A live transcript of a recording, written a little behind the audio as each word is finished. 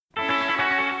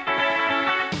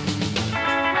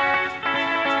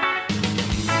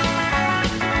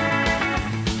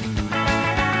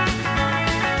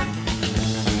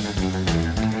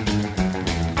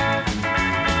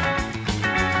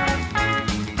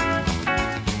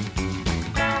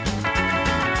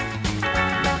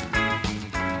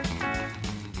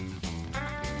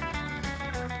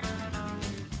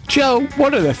Joe,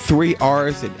 what are the 3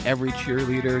 R's that every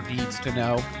cheerleader needs to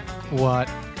know? What?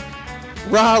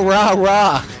 Rah, rah,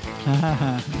 rah.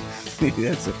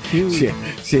 That's a Cute.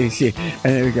 See. And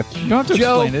there we go. You don't have to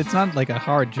Joe, explain it. It's not like a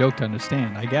hard joke to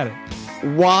understand. I get it.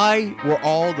 why were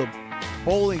all the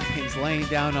bowling pins laying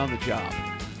down on the job?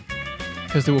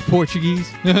 Because they were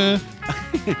Portuguese. There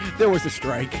was a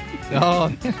strike. Oh,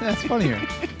 that's funnier.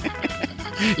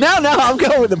 No, I'm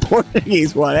going with the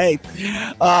Portuguese one. Hey,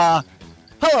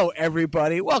 hello,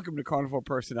 everybody. Welcome to Carnival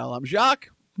Personnel. I'm Jacques.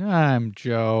 I'm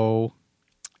Joe.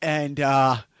 And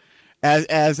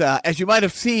as you might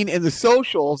have seen in the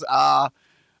socials,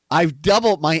 I've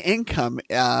doubled my income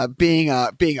being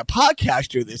a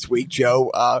podcaster this week,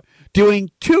 Joe.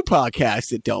 Doing 2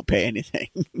 podcasts that don't pay anything.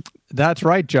 That's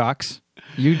right, Jocks.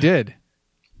 You did.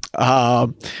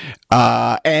 And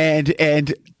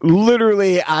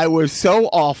literally, I was so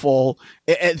awful.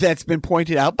 That's been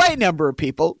pointed out by a number of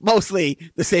people, mostly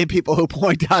the same people who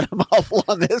point out I'm awful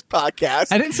on this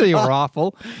podcast. I didn't say you were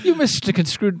awful. You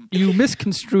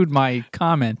misconstrued my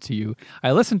comment to you.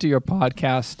 I listened to your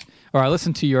podcast, or I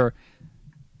listened to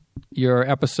your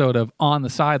episode of On the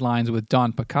Sidelines with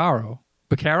Don Picaro.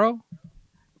 Picaro?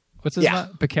 What's his name?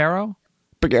 Picaro?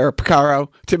 Picaro,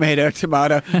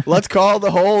 tomato. Let's call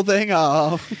the whole thing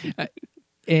off.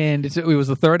 And it was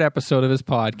the 3rd episode of his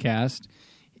podcast.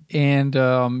 And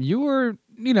you were,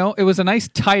 it was a nice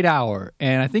tight hour.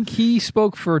 And I think he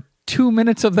spoke for 2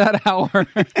 minutes of that hour.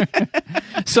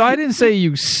 So I didn't say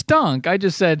you stunk. I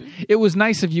just said it was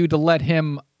nice of you to let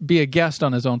him be a guest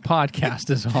on his own podcast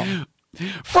is all.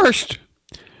 First,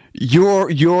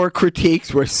 your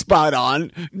critiques were spot on,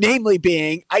 namely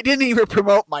being I didn't even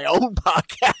promote my own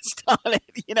podcast on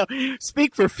it.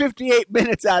 Speak for 58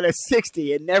 minutes out of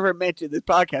 60 and never mention this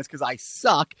podcast because I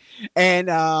suck. And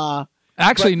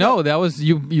actually, no, that was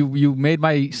you made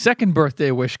my 2nd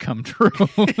birthday wish come true.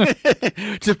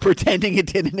 Just pretending it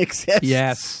didn't exist.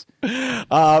 Yes.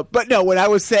 But no, when I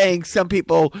was saying some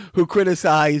people who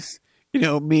criticize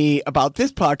me about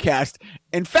this podcast.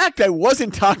 In fact, I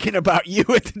wasn't talking about you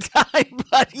at the time,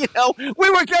 but we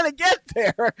were going to get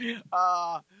there.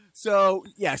 So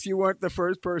yes, you weren't the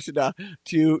first person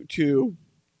to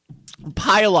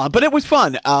pile on, but it was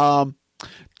fun.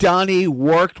 Donnie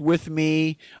worked with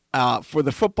me for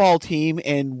the football team,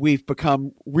 and we've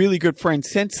become really good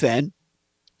friends since then.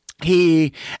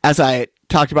 He, as I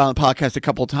talked about on the podcast a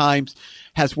couple of times,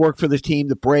 has worked for this team,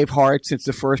 the Bravehearts, since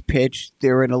the first pitch.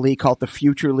 They're in a league called the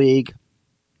Future League,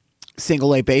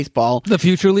 single A baseball. The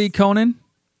Future League, Conan?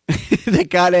 They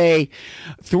got a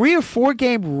 3 or 4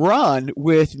 game run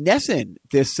with Nesson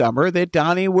this summer that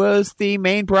Donnie was the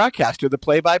main broadcaster, the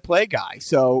play-by-play guy.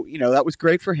 So, that was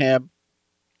great for him.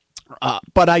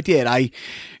 But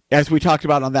as we talked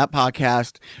about on that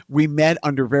podcast, we met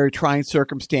under very trying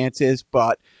circumstances,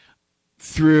 but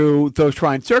through those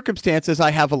trying circumstances, I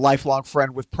have a lifelong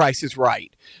friend with Price is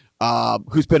Right,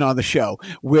 who's been on the show,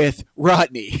 with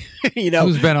Rodney,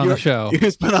 who's been on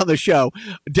the show,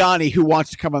 Donnie, who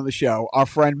wants to come on the show, our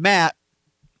friend Matt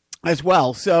as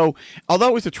well. So although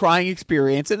it was a trying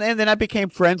experience, and then I became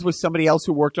friends with somebody else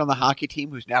who worked on the hockey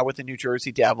team, who's now with the New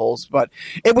Jersey Devils, but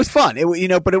it was fun.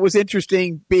 But it was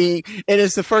interesting it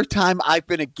is the first time I've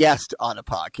been a guest on a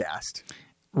podcast.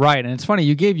 Right, and it's funny,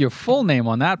 you gave your full name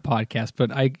on that podcast,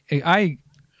 but I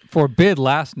forbid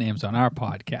last names on our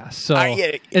podcast. So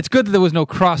it's good that there was no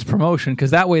cross-promotion,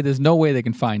 because that way there's no way they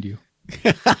can find you.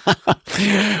 So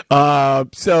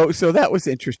that was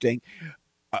interesting.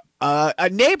 A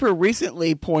neighbor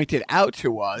recently pointed out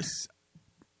to us,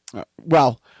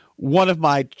 one of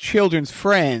my children's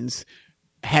friends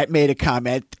had made a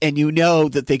comment, and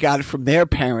that they got it from their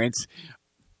parents,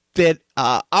 that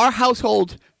our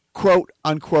household quote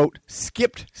unquote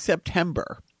skipped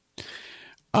September.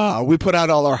 We put out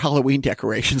all our Halloween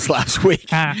decorations last week.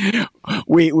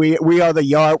 We are the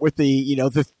yard with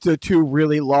the 2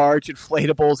 really large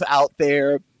inflatables out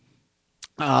there.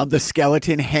 The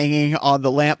skeleton hanging on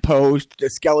the lamppost, the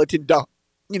skeleton dog.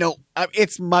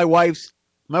 It's my wife's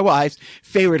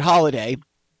favorite holiday.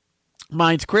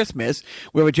 Mine's Christmas.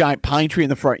 We have a giant pine tree in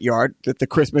the front yard that the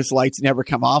Christmas lights never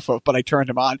come off of, but I turned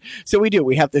them on. So we do.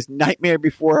 We have this Nightmare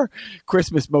Before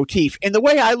Christmas motif. And the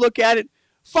way I look at it,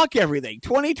 fuck everything.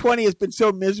 2020 has been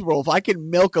so miserable. If I can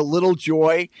milk a little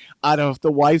joy out of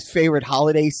the wife's favorite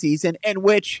holiday season, in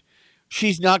which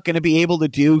she's not going to be able to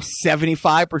do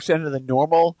 75% of the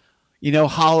normal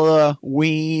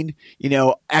Halloween,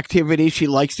 activities. She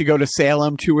likes to go to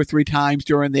Salem 2 or 3 times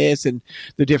during this, and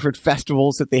the different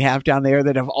festivals that they have down there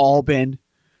that have all been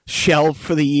shelved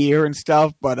for the year and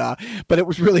stuff. But it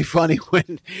was really funny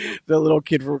when the little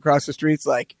kid from across the street's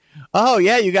like, "Oh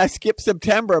yeah, you guys skipped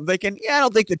September." I'm thinking, yeah, I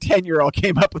don't think the 10-year-old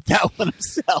came up with that one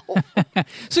himself.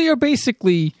 So you're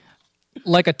basically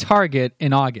like a Target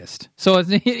in August. So it's,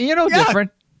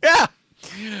 different. Yeah.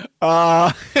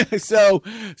 So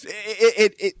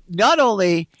it not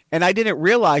only, and I didn't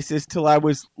realize this till I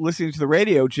was listening to the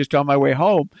radio just on my way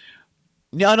home.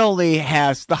 Not only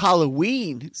has the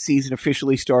Halloween season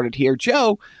officially started here,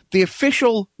 Joe, the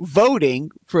official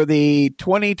voting for the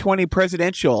 2020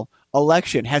 presidential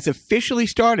election has officially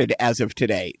started as of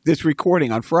today. This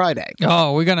recording on Friday.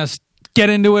 Oh, we're gonna get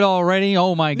into it already?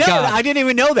 Oh my God! No, I didn't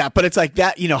even know that. But it's like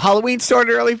that. Halloween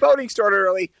started early, voting started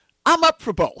early. I'm up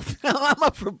for both. I'm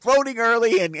up for voting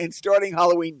early and starting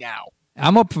Halloween now.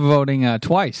 I'm up for voting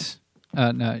twice.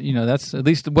 That's at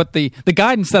least what the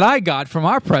guidance that I got from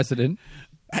our president.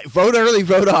 Vote early,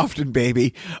 vote often,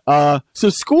 baby. So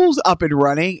school's up and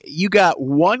running. You got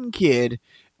one kid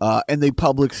in the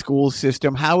public school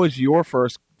system. How has your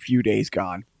first few days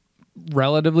gone?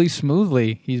 Relatively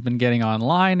smoothly. He's been getting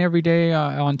online every day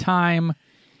on time.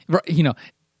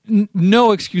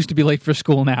 No excuse to be late for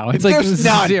school now. It's like There's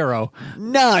none. Zero.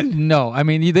 None. No, I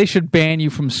mean they should ban you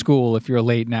from school if you're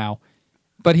late now.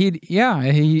 But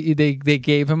they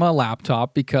gave him a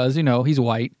laptop because he's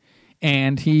white.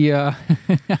 And he,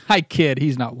 I kid,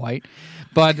 he's not white,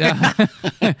 but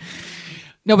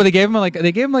no, but they gave him like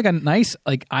a nice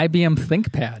like IBM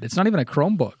ThinkPad. It's not even a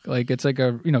Chromebook. Like it's like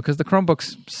because the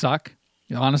Chromebooks suck.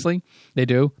 Honestly, they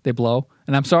do. They blow.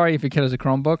 And I'm sorry if your kid has a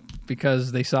Chromebook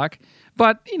because they suck.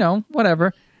 But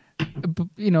whatever.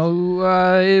 He's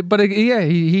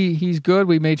good.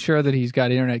 We made sure that he's got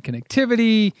internet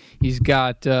connectivity. He's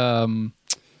got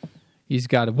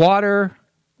water.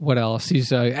 What else?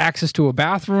 He's access to a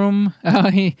bathroom.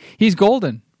 He's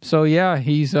golden. So yeah,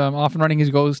 he's off and running. He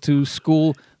goes to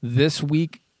school this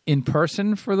week in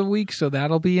person for the week, so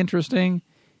that'll be interesting.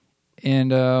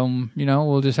 And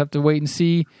we'll just have to wait and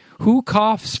see who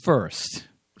coughs first.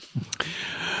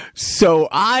 So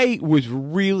I was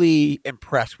really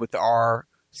impressed with our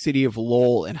city of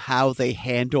Lowell and how they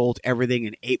handled everything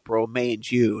in April, May, and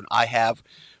June. I have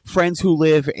friends who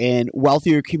live in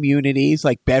wealthier communities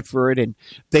like Bedford, and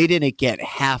they didn't get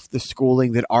half the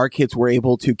schooling that our kids were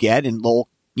able to get, and Lowell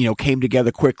came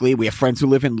together quickly. We have friends who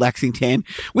live in Lexington.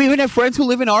 We even have friends who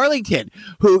live in Arlington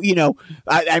who,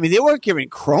 I mean, they weren't giving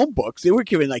Chromebooks. They were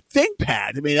giving like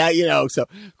ThinkPads. I mean, so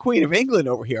Queen of England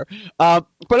over here. But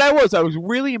I was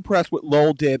really impressed what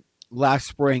Lowell did last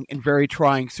spring in very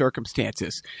trying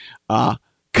circumstances.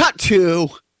 Cut to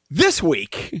this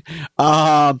week.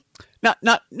 Not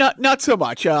so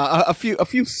much. A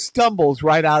few stumbles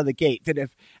right out of the gate that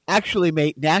have actually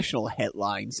made national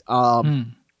headlines.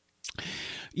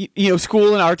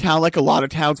 School in our town, like a lot of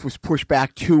towns, was pushed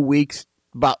back 2 weeks,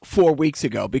 about 4 weeks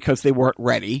ago because they weren't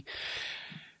ready.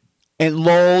 In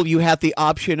Lowell, you have the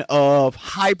option of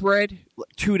hybrid,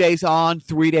 2 days on,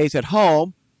 3 days at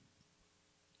home,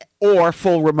 or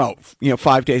full remote,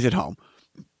 5 days at home.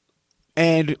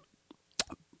 And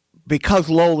because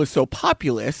Lowell is so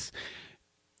populous,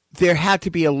 there had to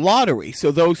be a lottery.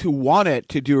 So those who wanted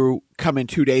to come in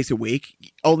 2 days a week,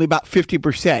 only about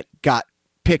 50% got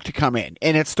picked to come in.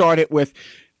 And it started with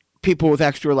people with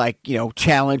extra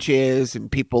challenges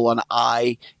and people on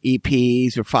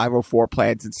IEPs or 504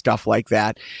 plans and stuff like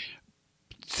that.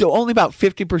 So only about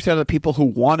 50% of the people who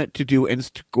wanted to do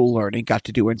in-school learning got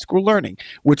to do in-school learning,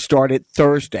 which started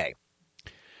Thursday.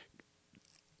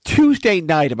 Tuesday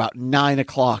night, about 9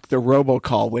 o'clock, the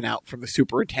robocall went out from the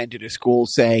superintendent of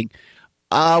schools saying,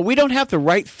 we don't have the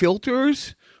right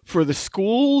filters for the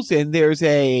schools, and there's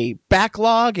a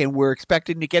backlog, and we're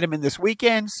expecting to get them in this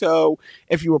weekend. So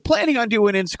if you were planning on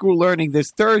doing in-school learning this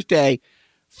Thursday,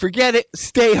 forget it.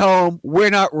 Stay home.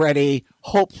 We're not ready.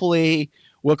 Hopefully,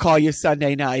 we'll call you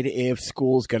Sunday night if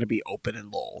school's going to be open in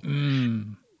Lowell.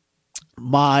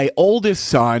 My oldest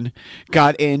son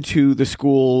got into the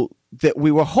school that we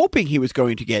were hoping he was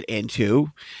going to get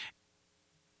into.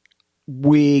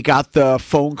 We got the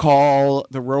phone call,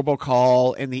 the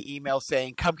robocall, and the email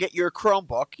saying, come get your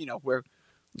Chromebook. We're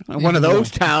one of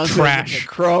those towns. Trash.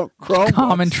 Chromebooks.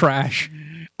 Common trash.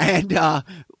 And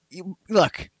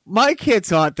look, my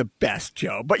kids aren't the best,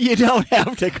 Joe, but you don't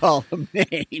have to call them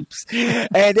names.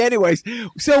 And anyways,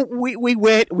 so we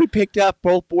went, we picked up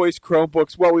both boys'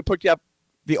 Chromebooks. Well, we picked up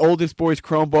the oldest boy's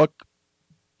Chromebook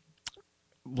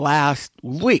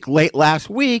late last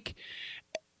week.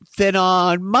 Then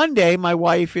on Monday, my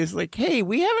wife is like, hey,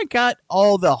 we haven't got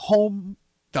all the homeroom,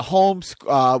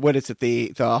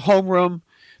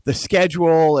 the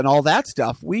schedule and all that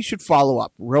stuff. We should follow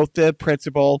up. Wrote the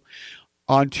principal.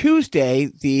 on Tuesday,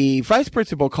 the vice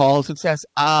principal calls and says,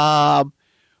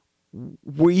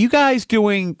 were you guys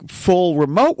doing full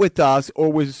remote with us,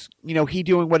 or was, he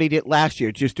doing what he did last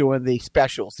year, just doing the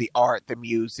specials, the art, the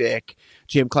music,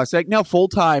 gym class? Like, no, full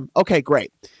time. Okay,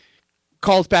 great.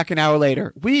 Calls back an hour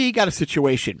later. We got a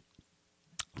situation.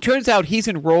 Turns out he's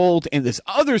enrolled in this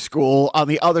other school on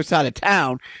the other side of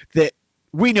town that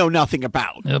we know nothing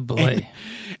about. Oh, boy.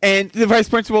 And the vice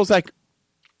principal's like,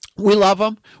 we love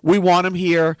him. We want him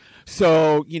here.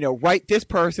 So, write this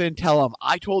person, tell him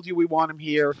I told you we want him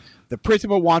here. The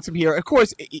principal wants him here. Of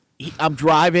course, I'm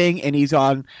driving and he's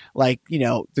on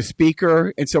the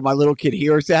speaker. And so my little kid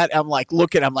hears that. I'm like,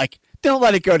 don't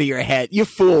let it go to your head. You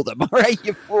fooled him. All right.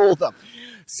 You fooled him.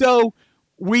 So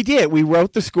we did. We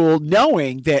wrote the school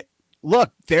knowing that,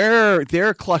 look, they're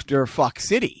clusterfuck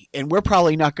city and we're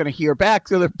probably not going to hear back.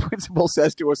 So the principal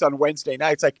says to us on Wednesday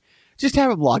night, it's like, just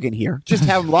have him log in here. Just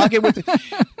have him log in with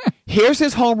here's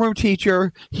his homeroom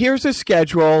teacher. Here's his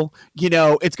schedule.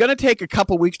 It's going to take a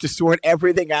couple weeks to sort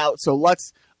everything out. So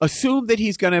let's assume that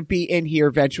he's going to be in here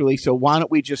eventually. So why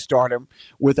don't we just start him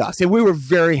with us? And we were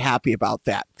very happy about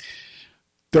that.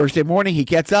 Thursday morning, he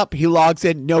gets up, he logs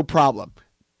in, no problem.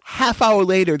 Half hour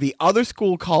later, the other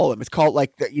school call him. It's called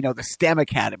the STEM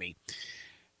Academy.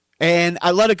 And I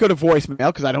let it go to voicemail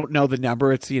because I don't know the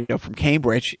number. It's, from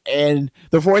Cambridge. And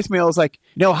the voicemail is like,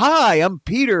 hi, I'm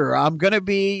Peter. I'm going to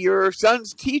be your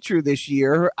son's teacher this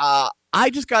year. I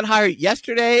just got hired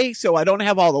yesterday, so I don't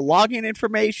have all the login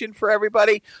information for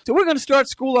everybody. So we're going to start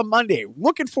school on Monday.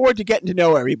 Looking forward to getting to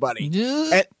know everybody.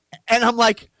 And I'm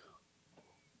like,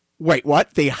 wait,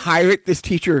 what? They hired this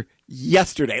teacher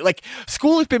yesterday.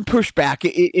 School has been pushed back.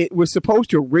 It was supposed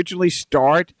to originally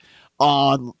start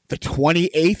on the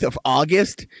 28th of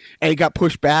August, and it got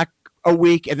pushed back a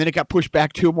week, and then it got pushed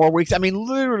back 2 more weeks. I mean,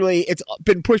 literally, it's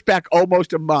been pushed back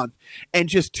almost a month. And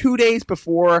just 2 days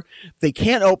before, they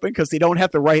can't open because they don't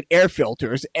have the right air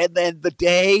filters. And then the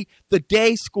day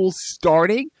school's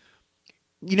starting,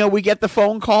 we get the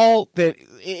phone call that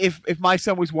if my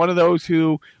son was one of those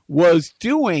who was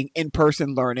doing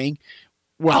in-person learning,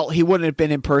 well, he wouldn't have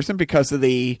been in person because of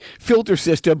the filter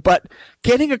system, but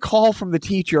getting a call from the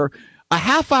teacher a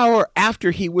half hour after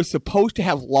he was supposed to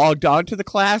have logged on to the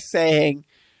class saying,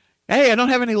 hey, I don't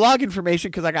have any log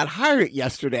information because I got hired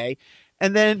yesterday.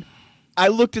 And then I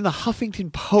looked in the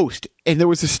Huffington Post and there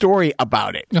was a story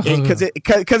about it because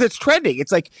it's trending.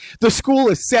 It's like the school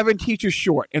is 7 teachers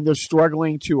short and they're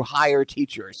struggling to hire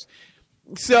teachers.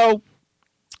 So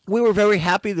we were very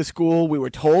happy the school, we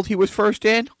were told he was first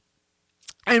in.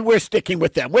 And we're sticking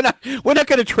with them. We're not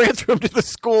going to transfer him to the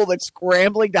school that's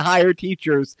scrambling to hire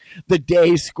teachers the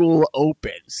day school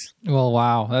opens. Well,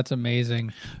 wow, that's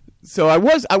amazing. So I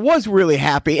was really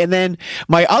happy. And then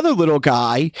my other little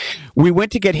guy, we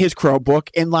went to get his Chromebook,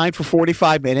 in line for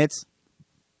 45 minutes.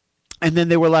 And then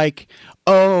they were like,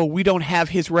 oh, we don't have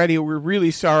his ready. We're really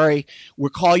sorry.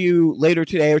 We'll call you later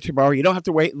today or tomorrow. You don't have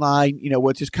to wait in line.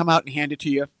 We'll just come out and hand it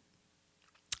to you.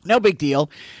 No big deal.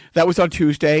 That was on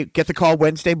Tuesday. Get the call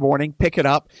Wednesday morning, pick it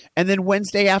up. And then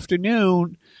Wednesday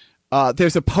afternoon,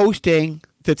 there's a posting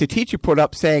that the teacher put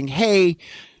up saying, hey,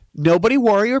 nobody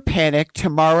worry or panic.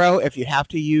 Tomorrow, if you have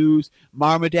to use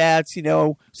mom or dad's,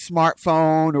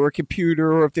 smartphone or a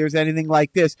computer, or if there's anything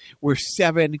like this, we're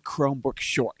 7 Chromebooks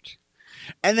short.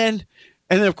 And then,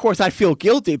 of course, I feel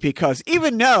guilty because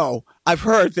even though I've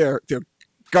heard they're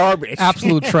garbage.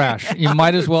 Absolute trash. You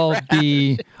might as well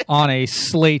be on a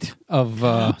slate of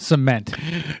cement.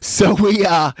 So we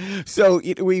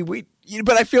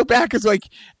but I feel bad because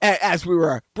as we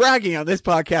were bragging on this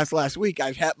podcast last week,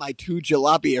 I've had my 2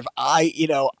 jalopy of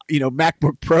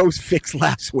MacBook Pros fixed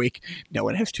last week. No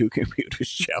one has 2 computers,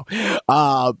 Joe.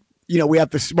 We have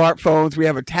the smartphones, we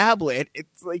have a tablet.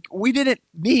 It's like we didn't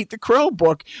need the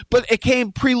Chromebook, but it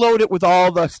came preloaded with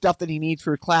all the stuff that he needs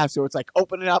for class. So it's like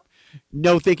open it up,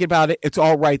 no thinking about it. It's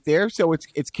all right there. So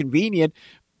it's convenient.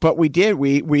 But we did.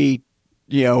 We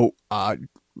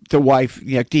the wife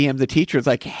DM'd the teacher. It's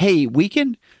like, hey, we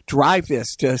can drive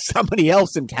this to somebody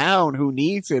else in town who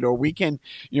needs it, or we can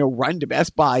run to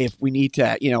Best Buy if we need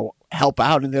to help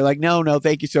out. And they're like, no,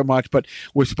 thank you so much, but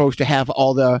we're supposed to have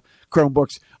all the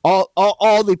Chromebooks,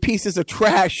 all the pieces of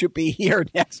trash should be here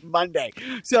next Monday.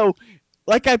 So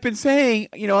like I've been saying,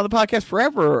 on the podcast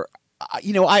forever,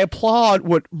 I applaud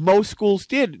what most schools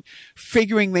did,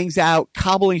 figuring things out,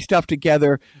 cobbling stuff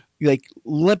together, like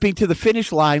limping to the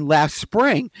finish line last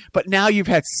spring. But now you've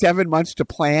had 7 months to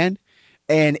plan,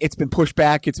 and it's been pushed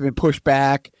back.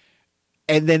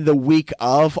 And then the week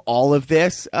of all of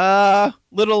this,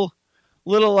 little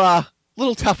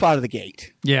tough out of the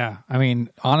gate. Yeah. I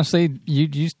mean, honestly, you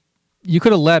you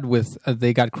could have led with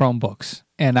they got Chromebooks,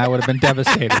 and I would have been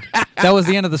devastated. That was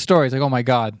the end of the story. It's like, oh my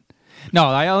God. No,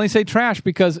 I only say trash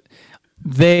because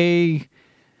they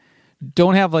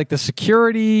don't have like the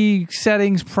security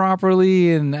settings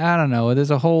properly, and I don't know.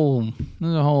 There's a whole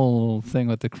thing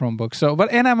with the Chromebook. So,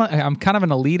 and I'm kind of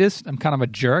an elitist. I'm kind of a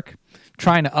jerk,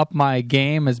 trying to up my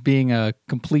game as being a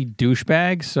complete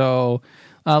douchebag. So,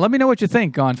 let me know what you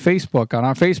think on Facebook, on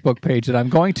our Facebook page that I'm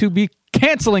going to be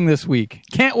canceling this week.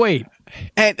 Can't wait.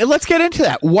 And let's get into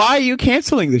that. Why are you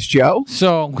canceling this, Joe?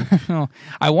 So,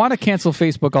 I want to cancel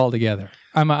Facebook altogether.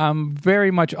 I'm very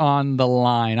much on the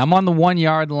line. I'm on the 1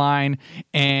 yard line,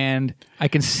 and I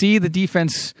can see the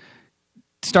defense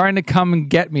starting to come and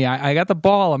get me. I got the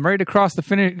ball. I'm ready to cross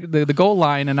the goal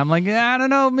line, and I'm like, I don't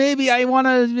know. Maybe I want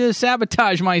to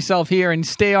sabotage myself here and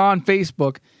stay on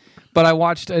Facebook. But I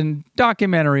watched a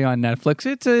documentary on Netflix.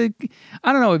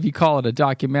 I don't know if you call it a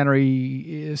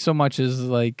documentary so much as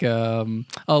like a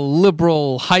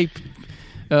liberal hype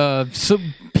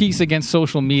piece against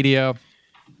social media.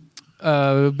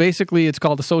 Basically, it's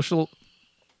called The Social.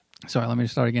 Sorry, let me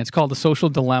start again. It's called The Social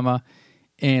Dilemma,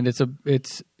 and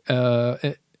it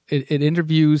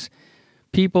interviews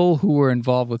people who were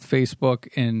involved with Facebook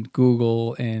and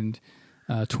Google and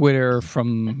Twitter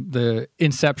from the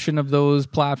inception of those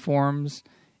platforms,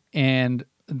 and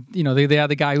they had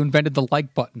the guy who invented the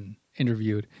like button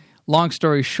interviewed. Long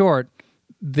story short,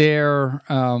 they're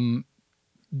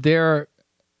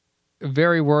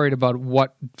very worried about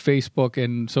what Facebook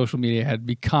and social media had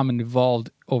become and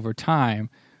evolved over time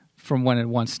from when it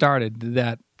once started.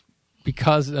 That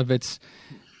because of the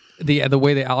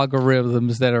way the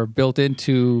algorithms that are built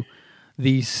into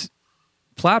these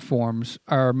platforms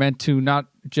are meant to not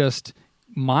just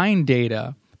mine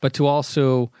data, but to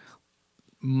also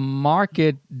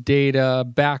market data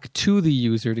back to the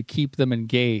user to keep them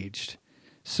engaged.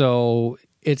 So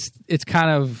it's kind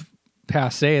of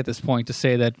passé at this point to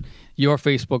say that your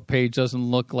Facebook page doesn't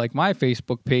look like my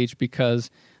Facebook page because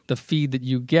the feed that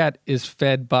you get is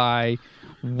fed by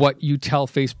what you tell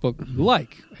Facebook you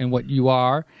like and what you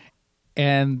are.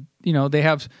 And, they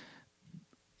have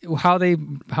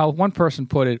how one person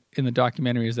put it in the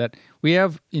documentary is that we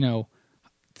have,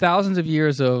 thousands of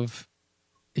years of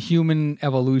human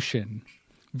evolution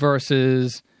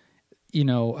versus, a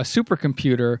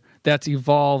supercomputer that's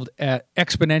evolved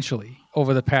exponentially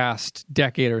over the past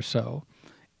decade or so.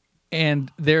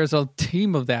 And there's a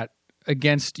team of that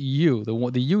against you,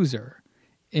 the user.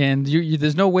 And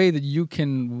there's no way that you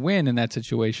can win in that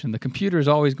situation. The computer is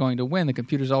always going to win. The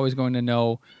computer is always going to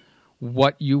know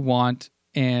what you want,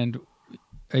 and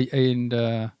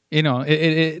I'm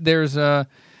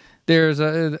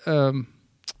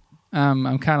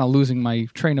kind of losing my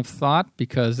train of thought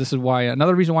because this is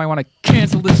another reason why I want to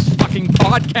cancel this fucking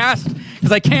podcast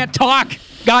because I can't talk.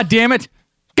 God damn it!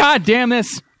 God damn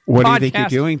this. What podcast. do you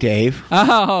think you're doing, Dave?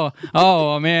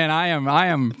 Oh man, I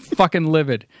am fucking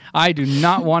livid. I do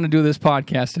not want to do this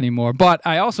podcast anymore. But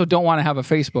I also don't want to have a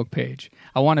Facebook page.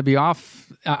 I want to be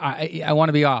off. I want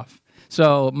to be off.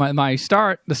 So the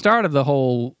start of the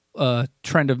whole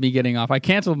trend of me getting off. I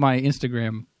canceled my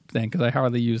Instagram thing because I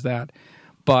hardly use that.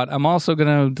 But I'm also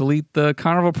going to delete the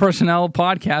Carnival Personnel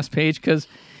podcast page because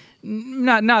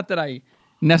not that I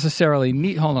necessarily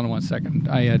need. Hold on one second.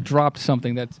 I dropped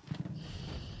something that's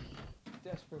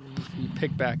desperately needs to be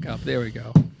picked back up. There we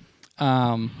go.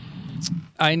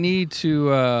 I need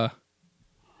to.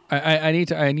 I need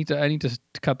to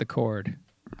cut the cord.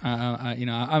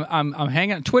 I'm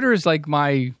hanging. Twitter is like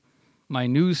my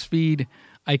news feed.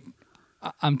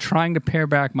 I'm trying to pare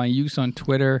back my use on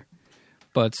Twitter,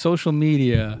 but social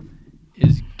media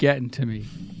is getting to me,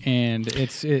 and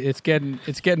it's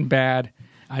getting bad.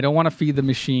 I don't want to feed the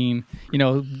machine.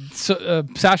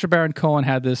 Sacha Baron Cohen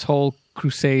had this whole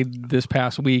crusade this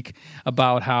past week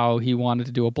about how he wanted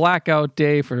to do a blackout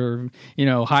day for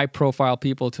high profile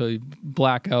people to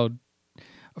black out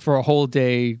for a whole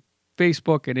day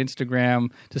Facebook and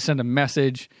Instagram to send a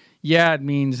message. Yeah, it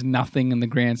means nothing in the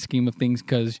grand scheme of things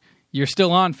because you're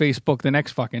still on Facebook the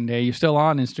next fucking day. You're still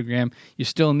on Instagram. You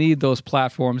still need those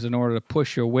platforms in order to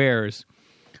push your wares.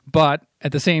 But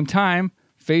at the same time,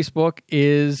 Facebook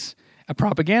is a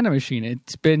propaganda machine.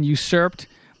 It's been usurped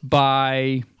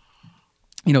by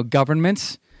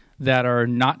governments that are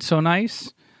not so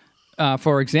nice.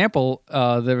 For example,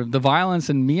 the violence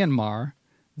in Myanmar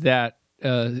that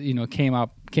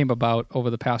came about over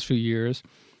the past few years.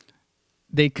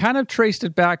 They kind of traced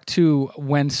it back to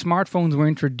when smartphones were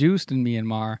introduced in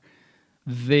Myanmar.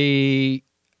 The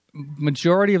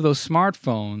majority of those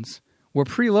smartphones were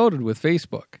preloaded with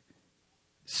Facebook.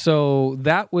 So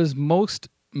that was most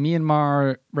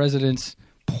Myanmar residents'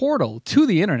 portal to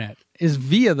the internet. is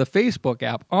via the Facebook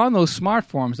app on those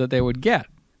smartphones that they would get.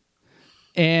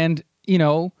 And,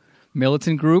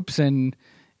 militant groups and,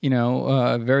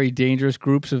 very dangerous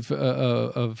groups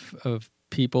of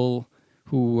people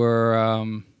who were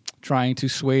trying to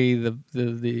sway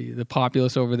the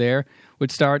populace over there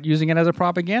would start using it as a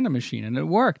propaganda machine, and it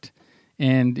worked.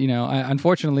 And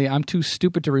unfortunately, I'm too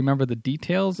stupid to remember the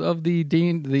details of the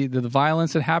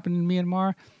violence that happened in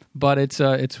Myanmar, but it's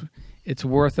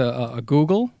worth a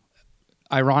Google.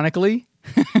 Ironically,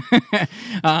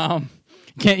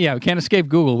 can't escape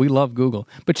Google. We love Google,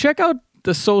 but check out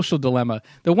The Social Dilemma.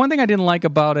 The one thing I didn't like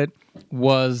about it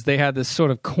was they had this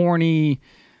sort of corny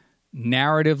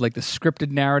narrative, like the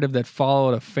scripted narrative that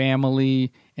followed a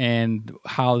family and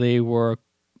how they were,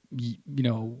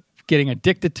 getting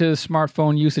addicted to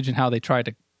smartphone usage and how they tried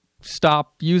to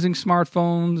stop using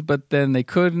smartphones, but then they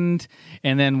couldn't.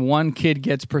 And then one kid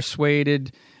gets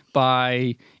persuaded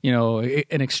by,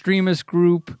 an extremist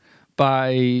group,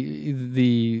 by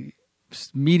the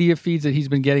media feeds that he's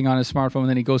been getting on his smartphone. And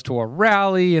then he goes to a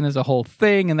rally and there's a whole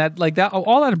thing, and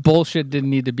all that bullshit didn't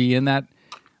need to be in that.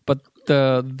 But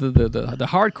the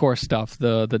hardcore stuff,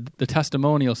 the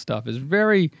testimonial stuff is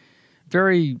very,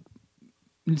 very.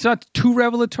 It's not too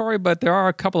revelatory, but there are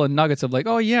a couple of nuggets of these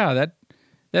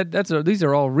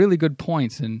are all really good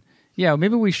points, and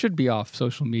maybe we should be off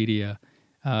social media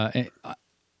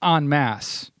en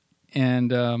masse,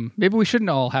 and maybe we shouldn't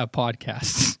all have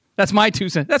podcasts. That's my 2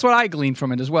 cents. That's what I gleaned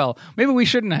from it as well. Maybe we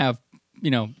shouldn't have,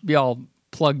 be all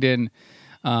plugged in,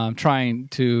 trying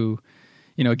to,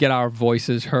 get our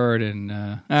voices heard. And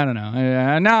I don't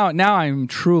know. Now I'm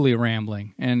truly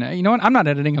rambling. And you know what? I'm not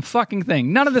editing a fucking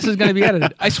thing. None of this is going to be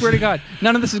edited. I swear to God,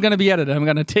 none of this is going to be edited. I'm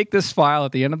going to take this file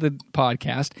at the end of the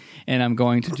podcast, and I'm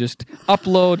going to just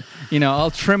upload. I'll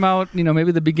trim out,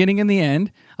 maybe the beginning and the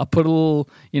end. I'll put a little,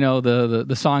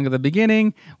 the song at the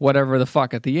beginning, whatever the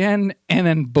fuck at the end, and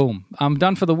then boom, I'm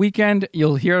done for the weekend.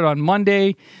 You'll hear it on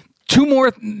Monday. 2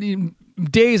 more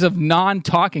days of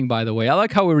non-talking, by the way. I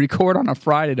like how we record on a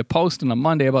Friday to post on a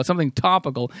Monday about something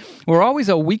topical. We're always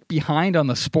a week behind on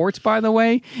the sports, by the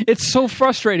way. It's so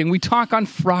frustrating. We talk on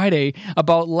Friday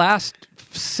about last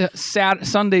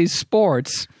Sunday's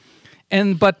sports,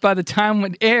 but by the time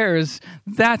it airs,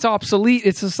 that's obsolete.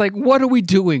 It's just like, what are we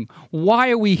doing? Why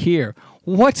are we here?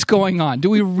 What's going on? Do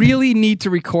we really need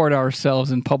to record ourselves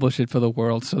and publish it for the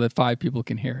world so that 5 people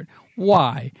can hear it?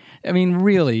 Why? I mean,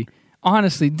 really?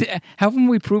 Honestly, haven't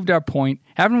we proved our point?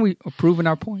 Haven't we proven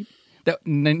our point that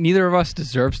neither of us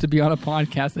deserves to be on a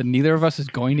podcast, that neither of us is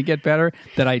going to get better,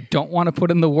 that I don't want to put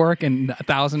in the work and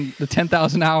the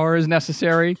 10,000 hours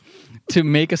necessary to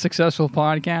make a successful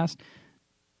podcast?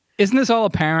 Isn't this all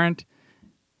apparent?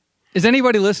 Is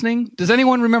anybody listening? Does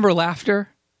anyone remember laughter?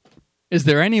 Is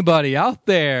there anybody out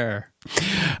there?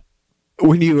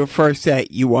 When you first said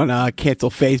you want to cancel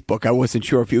Facebook, I wasn't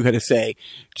sure if you were going to say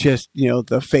just,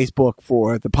 the Facebook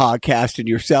for the podcast and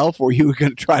yourself, or you were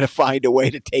going to try to find a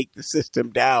way to take the system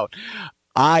down.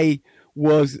 I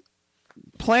was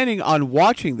planning on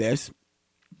watching this,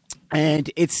 and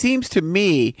it seems to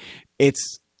me it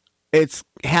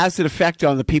has an effect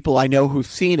on the people I know who've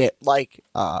seen it, like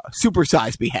Super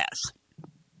Size Me has.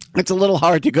 It's a little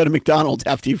hard to go to McDonald's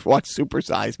after you've watched Super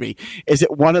Size Me. Is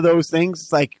it one of those things,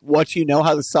 like once you know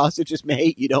how the sausage is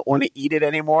made, you don't want to eat it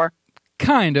anymore?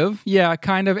 Kind of. Yeah,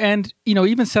 kind of. And,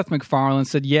 even Seth MacFarlane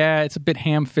said, it's a bit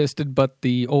ham-fisted, but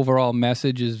the overall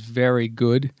message is very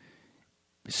good.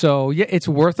 So, yeah, it's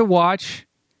worth a watch.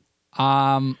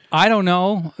 I don't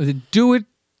know. Do it.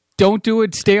 Don't do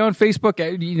it. Stay on Facebook.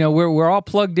 We're all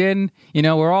plugged in.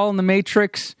 We're all in the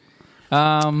Matrix.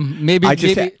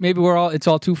 Maybe we're all. It's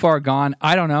all too far gone.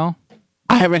 I don't know.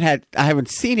 I haven't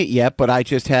seen it yet, but I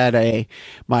just had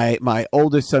my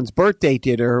oldest son's birthday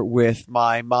dinner with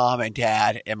my mom and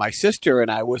dad and my sister,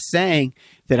 and I was saying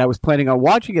that I was planning on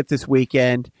watching it this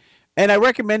weekend, and I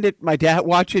recommended my dad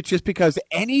watch it just because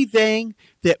anything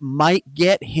that might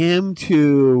get him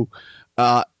to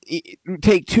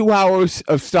take 2 hours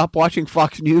of stop watching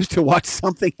Fox News to watch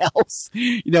something else,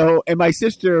 and my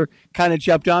sister kind of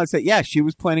jumped on and said, yeah, she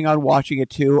was planning on watching it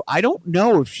too. I don't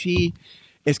know if she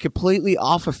is completely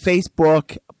off of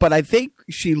Facebook, but I think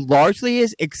she largely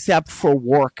is, except for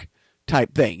work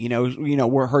type thing,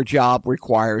 where her job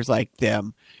requires like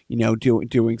them,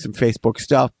 doing some Facebook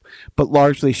stuff, but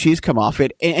largely she's come off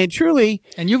it. And truly,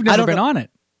 and you've never been on it.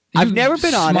 I've never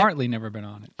been on it. Smartly never been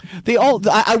on it.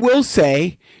 I will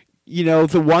say,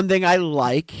 the one thing I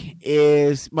like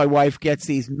is my wife gets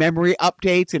these memory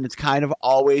updates, and it's kind of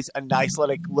always a nice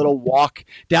little walk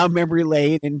down memory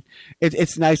lane. And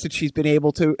it's nice that she's been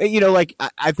able to,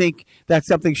 I think that's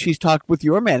something she's talked with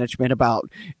your management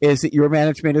about, is that your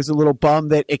management is a little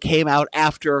bummed that it came out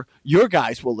after your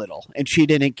guys were little and she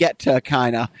didn't get to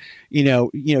kind of,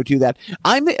 do that.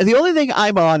 The only thing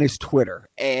I'm on is Twitter,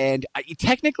 and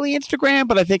technically Instagram,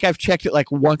 but I think I've checked it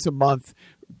like once a month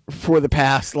for the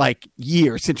past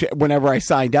year, since whenever I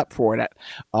signed up for it.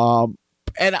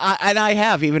 And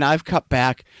I've cut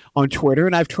back on Twitter,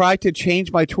 and I've tried to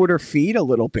change my Twitter feed a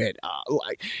little bit.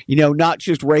 Not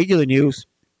just regular news.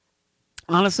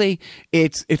 Honestly,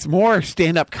 it's more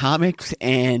stand-up comics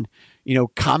and,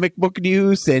 comic book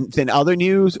news than other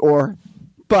news,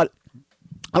 but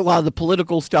a lot of the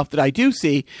political stuff that I do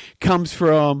see comes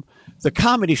from the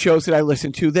comedy shows that I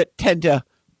listen to that tend to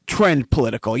trend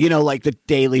political, like the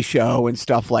Daily Show and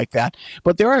stuff like that.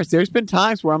 But there's been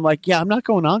times where I'm like, yeah, I'm not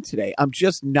going on today. I'm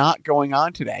just not going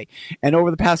on today. And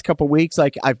over the past couple of weeks,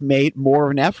 I've made more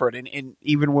of an effort. And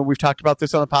even when we've talked about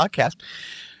this on the podcast,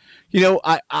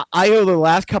 I over the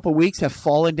last couple of weeks have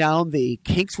fallen down the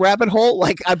Kinks rabbit hole.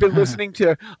 I've been listening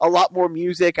to a lot more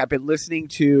music. I've been listening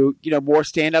to, more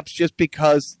stand-ups just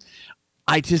because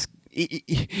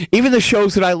even the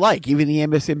shows that I like, even the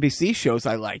MSNBC shows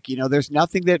I like, there's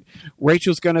nothing that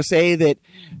Rachel's going to say that,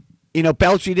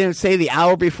 Belchi didn't say the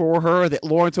hour before her, that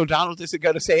Lawrence O'Donnell isn't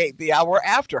going to say the hour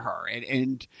after her.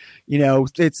 And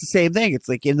it's the same thing. It's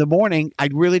like in the morning, I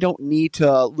really don't need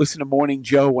to listen to Morning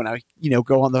Joe when I,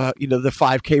 go on the, the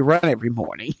 5K run every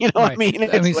morning. You know what I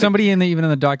mean? Somebody even in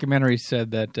the documentary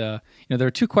said that, there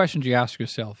are two questions you ask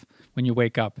yourself when you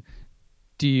wake up.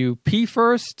 Do you pee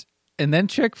first and then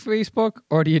check Facebook,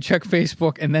 or do you check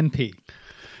Facebook and then pee?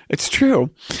 It's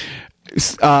true.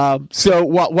 So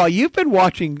while you've been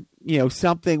watching,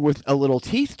 something with a little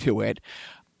teeth to it,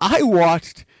 I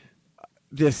watched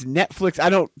this Netflix. I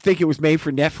don't think it was made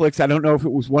for Netflix. I don't know if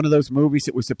it was one of those movies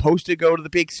that was supposed to go to the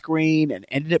big screen and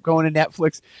ended up going to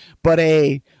Netflix, but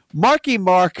a Marky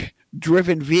Mark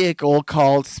driven vehicle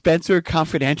called Spencer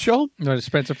Confidential. No, the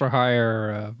Spencer for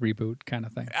Hire reboot kind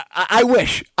of thing. I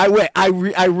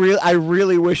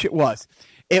really wish it was.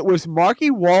 It was Marky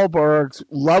Wahlberg's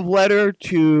love letter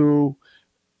to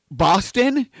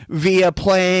Boston via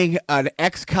playing an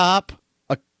ex-cop,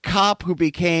 a cop who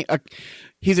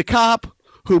he's a cop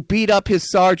who beat up his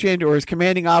sergeant or his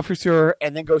commanding officer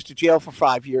and then goes to jail for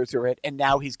 5 years or and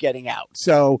now he's getting out.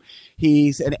 So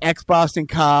he's an ex-Boston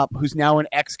cop who's now an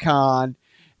ex-con,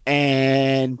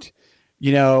 and,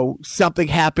 something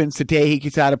happens the day he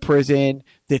gets out of prison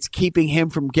that's keeping him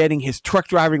from getting his truck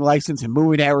driving license and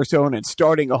moving to Arizona and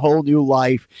starting a whole new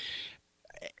life.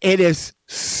 It is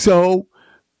so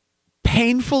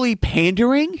painfully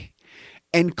pandering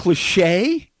and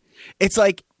cliche. It's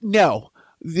like, no.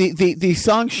 The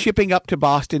song Shipping Up to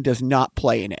Boston does not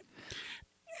play in it.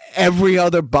 Every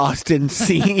other Boston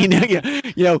scene,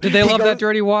 Did they love that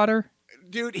dirty water?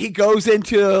 Dude, he goes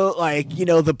into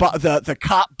the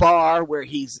cop bar where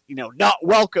he's, not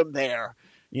welcome there.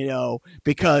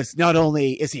 Because not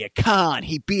only is he a con,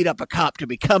 he beat up a cop to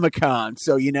become a con.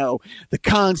 So, the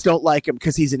cons don't like him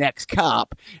because he's an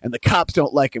ex-cop, and the cops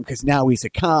don't like him because now he's a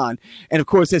con. And of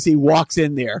course, as he walks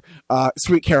in there,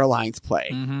 Sweet Caroline's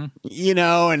playing,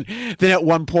 and then at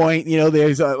one point,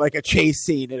 there's a chase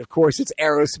scene. And of course, it's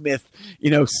Aerosmith,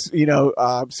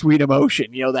 Sweet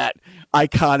Emotion, that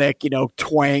iconic,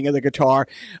 twang of the guitar.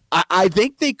 I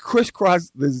think they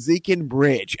crisscrossed the Zekin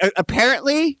Bridge.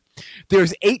 Apparently,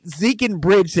 there's 8 Zekin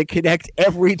Bridge that connect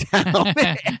every town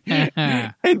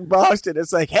in Boston.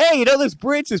 It's like, hey, this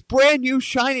bridge, this brand new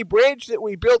shiny bridge that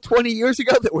we built 20 years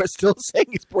ago that we're still saying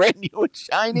is brand new and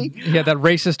shiny. Yeah, that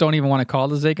racists don't even want to call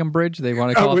the Zekin Bridge. They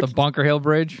want to call it the Bunker Hill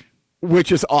Bridge.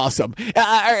 Which is awesome.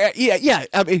 Yeah.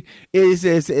 I mean, is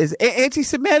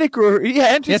anti-Semitic or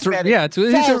anti-Semitic?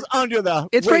 Falls under the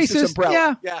racist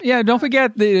umbrella. Yeah. Don't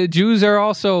forget the Jews are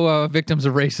also victims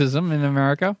of racism in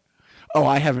America. Oh,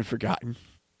 I haven't forgotten.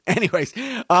 Anyways,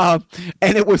 and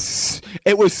it was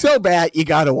so bad you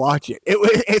got to watch it.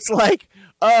 It's like,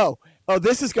 oh,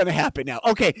 this is going to happen now.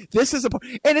 Okay, this is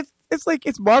and it's like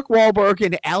it's Mark Wahlberg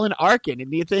and Alan Arkin,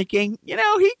 and you're thinking, he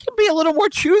can be a little more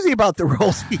choosy about the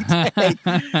roles he takes.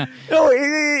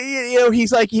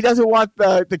 He's like, he doesn't want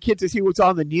the kids to see what's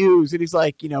on the news, and he's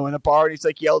like, in a bar, and he's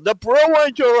like, yelling, "The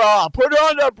Bruins are on! Put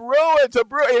on the Bruins!"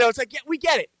 It's like, yeah, we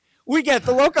get it. We get it.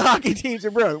 The local hockey teams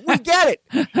are brilliant. We get it.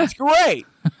 It's great.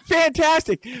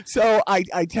 Fantastic. So I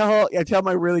tell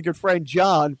my really good friend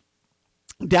John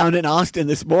down in Austin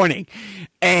this morning,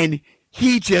 and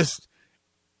he just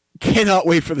cannot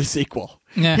wait for the sequel.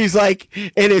 Yeah. He's like,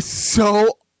 it is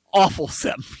so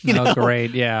awfulsome. You know?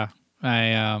 Great. Yeah.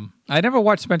 I never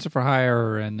watched Spencer for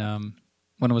Hire and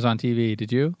when it was on TV.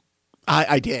 Did you?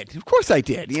 I did. Of course I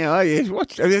did. You know,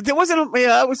 there wasn't.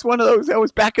 I was one of those. I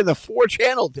was back in the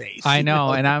 4-channel days. I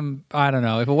know, and I don't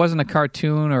know. If it wasn't a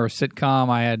cartoon or a sitcom,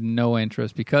 I had no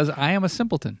interest because I am a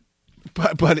simpleton.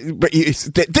 But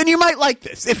then you might like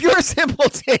this. If you're a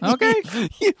simpleton, okay.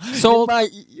 you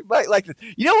might like this.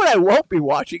 You know what I won't be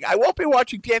watching? I won't be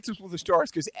watching Dances with the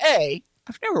Stars because A,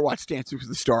 I've never watched Dances with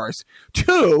the Stars.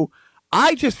 2,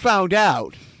 I just found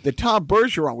out that Tom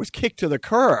Bergeron was kicked to the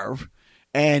curb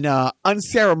and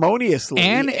unceremoniously,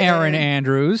 and Aaron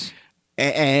Andrews,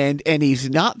 and he's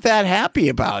not that happy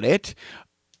about it.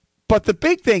 But the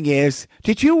big thing is,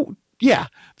 did you? Yeah,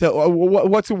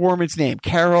 what's the woman's name?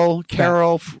 Carol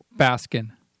Baskin.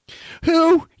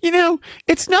 Who, you know,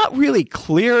 it's not really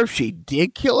clear if she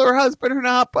did kill her husband or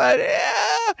not, but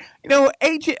you know,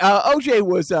 OJ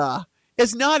was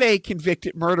is not a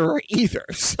convicted murderer either.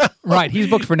 So. Right, he's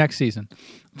booked for next season.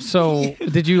 So,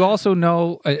 did you also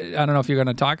know, I don't know if you're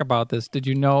going to talk about this, did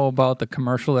you know about the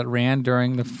commercial that ran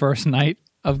during the first night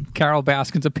of Carol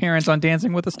Baskin's appearance on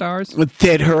Dancing with the Stars?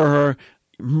 Did her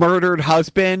murdered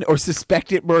husband or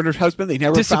suspected murdered husband, they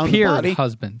never found the body?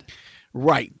 Husband.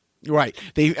 Right.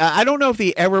 They I don't know if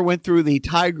they ever went through the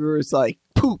tiger's like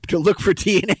poop to look for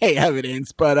DNA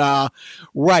evidence, but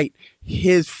right,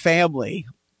 his family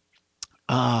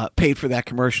paid for that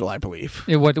commercial, I believe.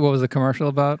 What was the commercial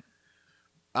about?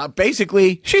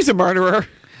 Basically, she's a murderer.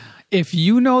 If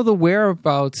you know the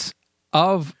whereabouts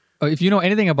of, if you know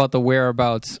anything about the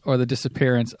whereabouts or the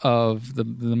disappearance of the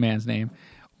man's name,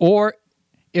 or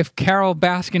if Carol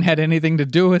Baskin had anything to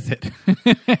do with it,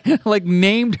 like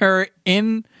named her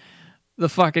in the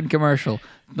fucking commercial,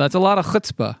 that's a lot of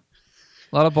chutzpah,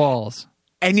 a lot of balls.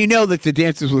 And you know that the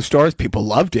Dances with Stars people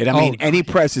loved it. I mean, any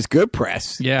press is good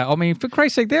press. Yeah, I mean, for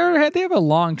Christ's sake, they have a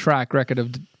long track record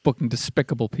of booking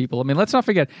despicable people. I mean, let's not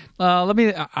forget.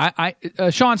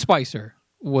 Sean Spicer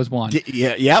was one.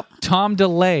 Yep. Tom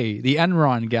DeLay, the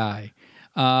Enron guy.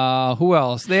 Who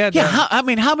else? They had. Yeah,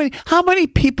 how many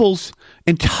people's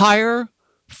entire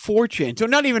fortunes, or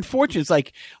not even fortunes,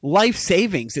 like life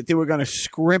savings that they were going to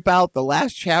scrimp out the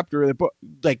last chapter of the book,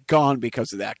 like gone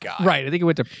because of that guy. Right. I think he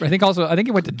went to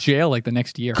jail like the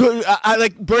next year.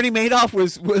 Like Bernie Madoff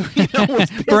was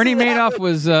Bernie Madoff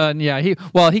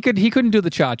was he couldn't do the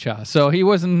cha-cha, so he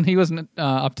wasn't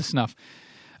up to snuff.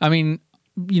 I mean,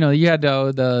 you know, you had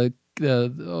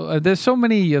there's so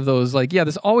many of those, like, yeah,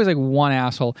 there's always like one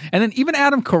asshole. And then even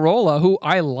Adam Carolla, who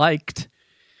I liked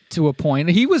to a point.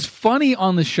 He was funny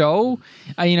on the show.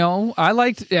 You know, I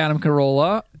liked Adam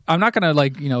Carolla. I'm not going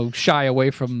to shy away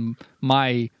from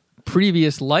my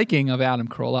previous liking of Adam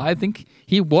Carolla. I think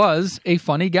he was a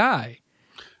funny guy.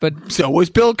 But so was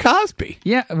Bill Cosby.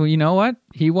 Yeah, well, you know what?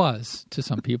 He was to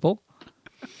some people.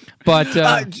 But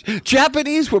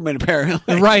Japanese women,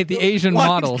 apparently, right? The Asian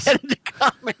models,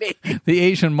 the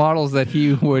Asian models that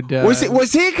he would. Was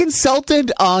he a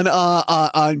consultant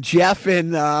on Jeff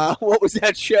and what was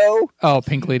that show? Oh,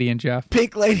 Pink Lady and Jeff.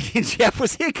 Pink Lady and Jeff.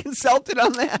 Was he a consultant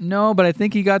on that? No, but I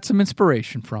think he got some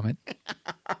inspiration from it,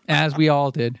 as we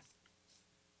all did.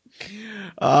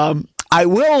 I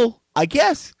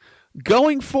guess,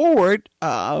 going forward.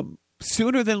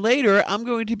 Sooner than later, I'm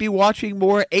going to be watching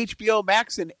more HBO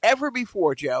Max than ever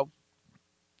before, Joe.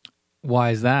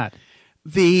 Why is that?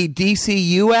 The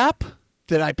DCU app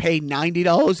that I pay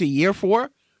 $90 a year for,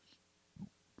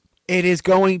 it is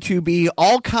going to be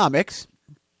all comics,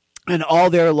 and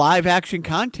all their live action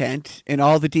content and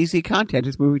all the DC content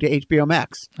is moving to HBO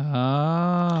Max.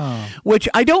 Oh. Which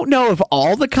I don't know if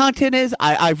all the content is.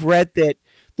 I've read that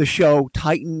the show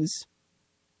Titans,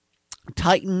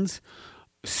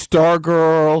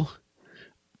 Stargirl,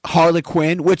 Harley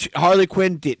Quinn, which Harley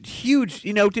Quinn did huge,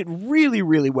 did really,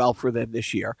 really well for them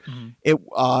this year.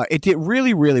 Mm-hmm. It did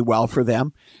really, really well for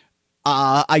them.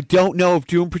 I don't know if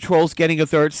Doom Patrol's getting a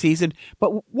third season,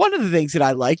 but one of the things that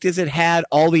I liked is it had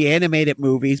all the animated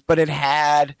movies, but it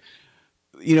had,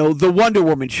 the Wonder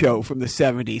Woman show from the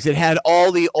 70s. It had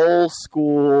all the old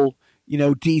school,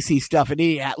 DC stuff, and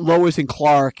it had Lois and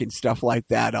Clark and stuff like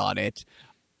that on it.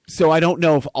 So I don't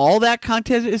know if all that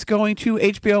content is going to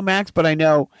HBO Max, but I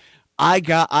know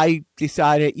I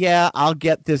decided, I'll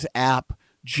get this app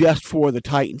just for the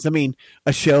Titans. I mean,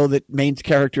 a show that main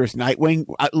character is Nightwing.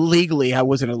 Legally, I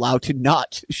wasn't allowed to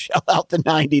not shell out the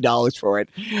 $90 for it.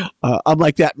 I'm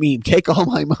like that meme. Take all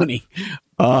my money.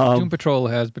 Doom Patrol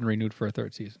has been renewed for a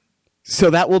third season. So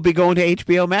that will be going to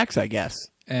HBO Max, I guess.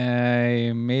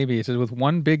 Maybe. It says with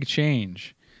one big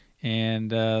change.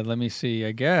 And let me see.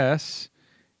 I guess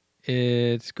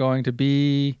It's going to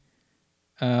be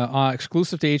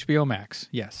exclusive to HBO Max.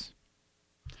 Yes.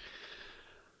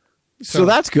 So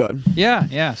that's good.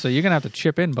 Yeah. So you're gonna have to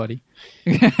chip in, buddy.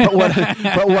 But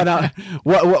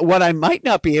what I might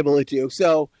not be able to do.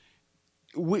 So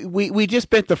we just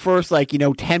spent the first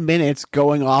 10 minutes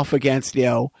going off against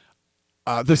the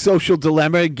social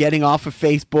dilemma, getting off of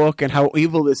Facebook, and how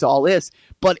evil this all is.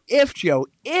 But if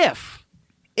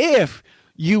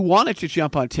you wanted to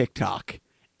jump on TikTok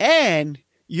and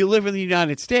you live in the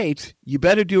United States, you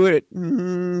better do it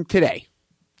today.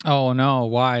 Oh, no.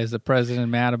 Why? Is the president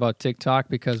mad about TikTok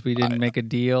because we didn't make a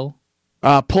deal?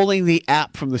 Pulling the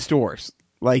app from the stores.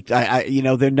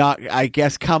 They're not, I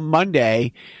guess, come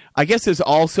Monday. I guess there's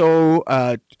also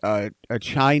a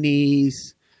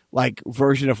Chinese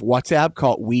version of WhatsApp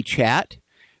called WeChat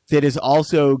that is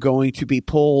also going to be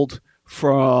pulled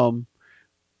from,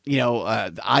 the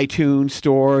iTunes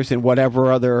stores and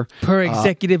whatever other. Per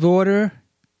executive order?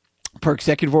 Per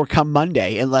executive order come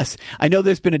Monday, unless I know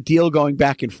there's been a deal going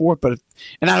back and forth, and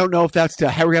I don't know if that's to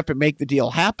hurry up and make the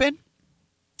deal happen.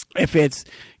 If it's,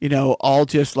 all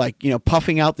just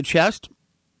puffing out the chest,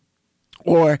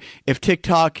 or if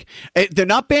TikTok, they're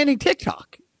not banning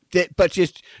TikTok, but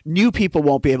just new people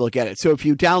won't be able to get it. So if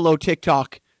you download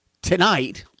TikTok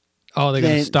tonight, they're going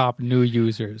to stop new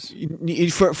users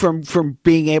from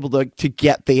being able to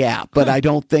get the app. But I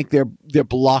don't think they're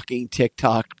blocking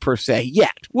TikTok per se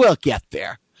yet. We'll get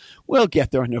there. We'll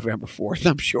get there on November 4th.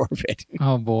 I'm sure of it.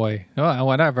 Oh boy,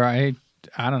 whatever. I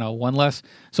don't know. One less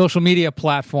social media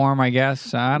platform, I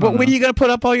guess. I don't know. But when are you going to put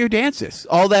up all your dances?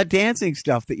 All that dancing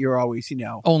stuff that you're always,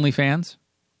 OnlyFans.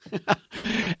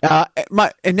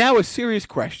 And now a serious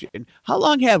question: how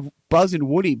long have Buzz and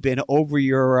Woody been over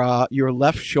your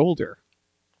left shoulder?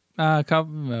 A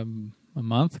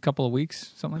month, a couple of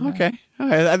weeks, something like that. Okay, all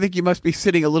right. I think you must be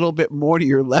sitting a little bit more to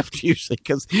your left usually,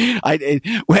 because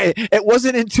it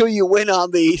wasn't until you went on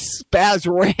the spaz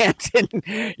rant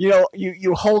and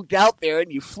you hulked out there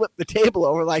and you flipped the table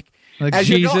over like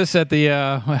Jesus at the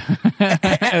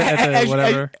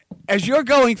whatever. As you're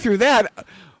going through that.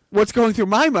 What's going through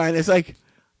my mind is oh,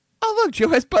 look, Joe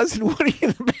has Buzz and Woody in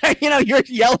the back. You're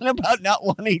yelling about not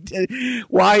wanting to,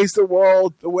 why is the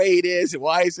world the way it is? And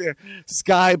why is the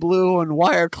sky blue? And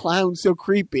why are clowns so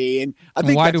creepy? And I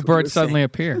think why do birds suddenly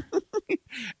appear?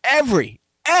 Every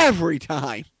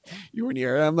time you were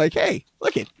near, I'm like, hey,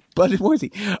 look at Buzz and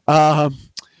Woody.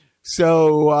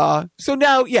 So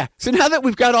now that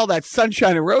we've got all that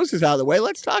sunshine and roses out of the way,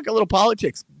 let's talk a little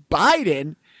politics.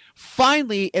 Biden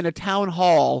finally in a town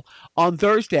hall on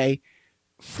Thursday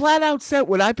flat out said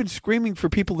what I've been screaming for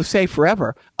people to say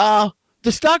forever. The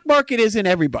stock market isn't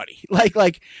everybody.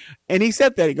 And he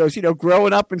said that. He goes,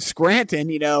 growing up in Scranton,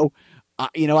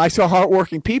 I saw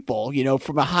hardworking people,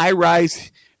 from a high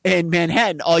rise in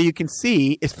Manhattan, all you can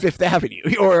see is Fifth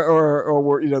Avenue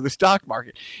or the stock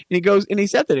market. And he goes, and he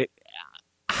said that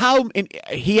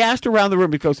he asked around the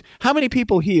room, because how many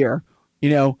people here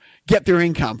get their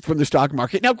income from the stock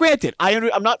market? Now, granted,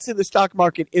 I'm not saying the stock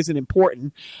market isn't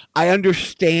important. I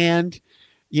understand,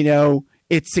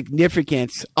 its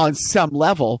significance on some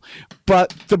level,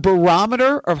 but the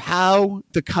barometer of how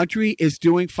the country is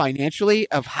doing financially,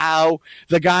 of how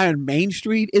the guy on Main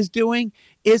Street is doing,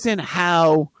 isn't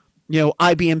how,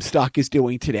 IBM stock is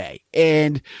doing today.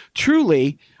 And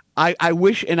truly, I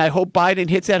wish and I hope Biden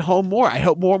hits that home more. I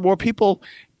hope more and more people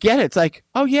get it. It's like,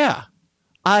 oh yeah,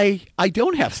 I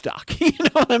don't have stock. You know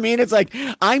what I mean? It's like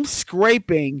I'm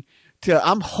scraping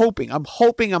I'm hoping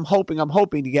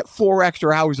to get 4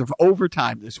 extra hours of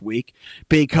overtime this week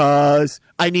because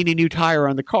I need a new tire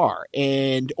on the car.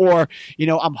 Or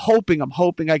I'm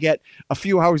hoping I get a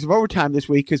few hours of overtime this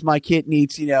week because my kid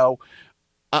needs,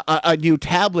 a new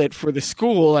tablet for the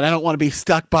school, and I don't want to be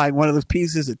stuck buying one of those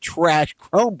pieces of trash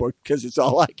Chromebook because it's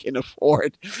all I can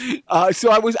afford.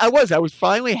 So I was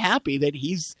finally happy that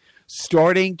he's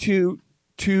starting to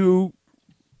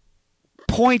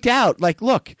point out,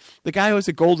 look, the guy who has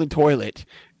a golden toilet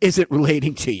isn't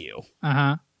relating to you.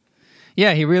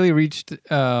 Yeah, he really reached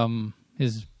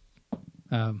his.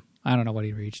 I don't know what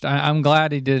he reached. I'm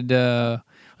glad he did.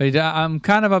 I'm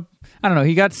kind of I don't know.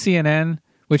 He got CNN,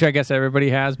 which I guess everybody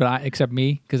has, but except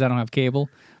me because I don't have cable.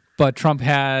 But Trump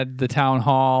had the town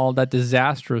hall, that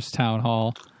disastrous town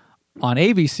hall, on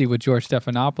ABC with George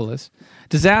Stephanopoulos.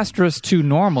 Disastrous to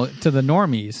the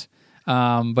normies,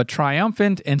 but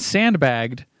triumphant and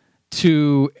sandbagged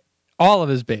to all of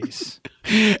his base.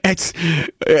 It's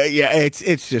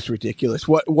just ridiculous.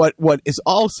 What is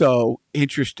also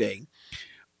interesting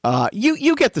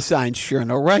You get the Science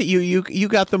Journal, right? You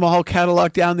got them all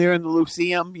cataloged down there in the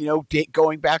Lyceum.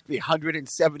 Going back the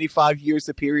 175 years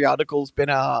the periodical's been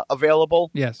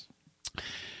available. Yes.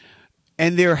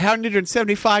 And their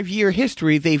 175-year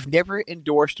history, they've never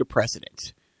endorsed a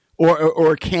president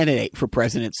or a candidate for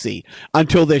presidency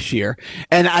until this year.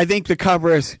 And I think the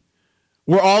cover is,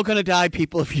 "We're all going to die,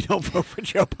 people, if you don't vote for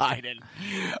Joe Biden."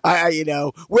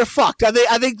 We're fucked.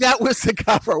 I think that was the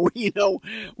cover.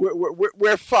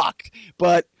 We're fucked.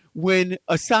 But when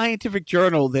a scientific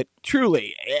journal that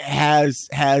truly has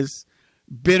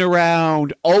been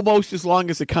around almost as long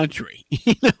as the country,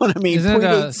 you know what I mean? Isn't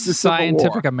it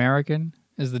Scientific American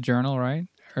is the journal, right?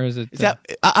 Or is it?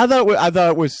 I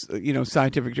thought it was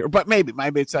Scientific Journal, but maybe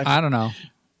it's Scientific. I don't know.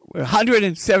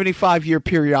 175-year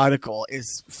periodical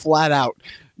is flat out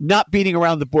not beating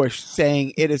around the bush,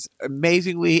 saying it is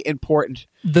amazingly important.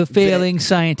 The failing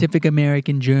Scientific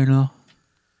American Journal,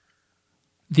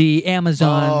 the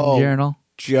Amazon Journal.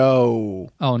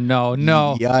 Joe. Oh no!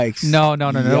 Yikes! No!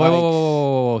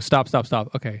 Whoa. Stop!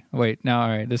 Okay, wait. Now, all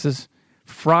right. This is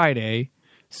Friday,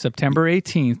 September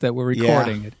 18th that we're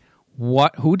recording it.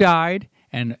 What? Who died?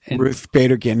 And Ruth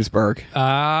Bader Ginsburg. Yeah.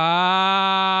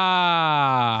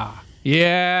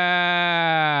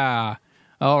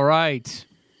 All right.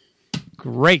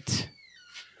 Great.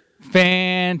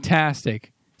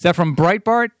 Fantastic. Is that from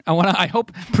Breitbart? I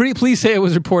hope. Please say it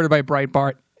was reported by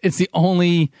Breitbart. It's the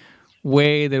only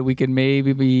way that we can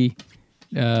maybe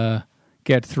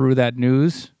get through that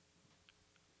news.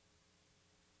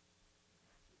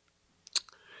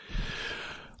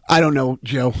 I don't know,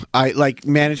 Joe.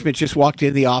 Management just walked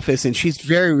in the office, and she's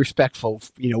very respectful.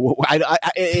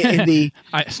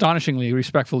 Astonishingly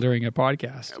respectful during a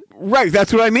podcast. Right,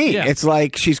 that's what I mean. Yeah. It's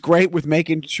like she's great with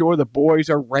making sure the boys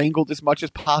are wrangled as much as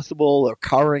possible, or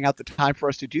carving out the time for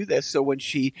us to do this. So when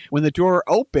the door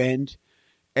opened,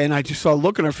 and I just saw a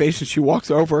look on her face, and she walks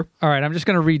over. All right, I'm just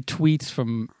going to read tweets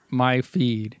from my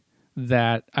feed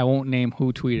that I won't name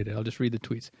who tweeted it. I'll just read the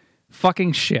tweets.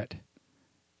 Fucking shit.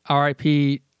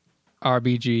 R.I.P.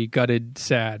 RBG, gutted,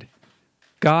 sad.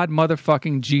 God,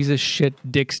 motherfucking Jesus, shit,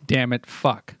 dicks, damn it,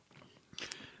 fuck.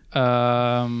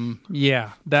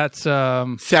 Yeah, that's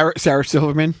Sarah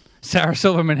Silverman. Sarah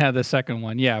Silverman had the second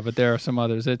one, yeah, but there are some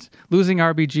others. It's losing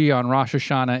RBG on Rosh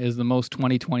Hashanah is the most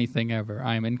 2020 thing ever.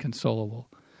 I am inconsolable.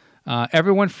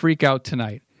 Everyone freak out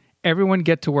tonight. Everyone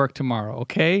get to work tomorrow,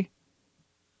 okay?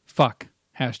 Fuck.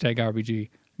 Hashtag RBG.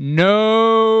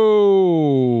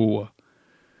 No.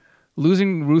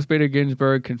 Losing Ruth Bader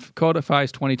Ginsburg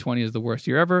codifies 2020 as the worst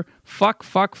year ever. Fuck.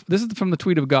 This is from the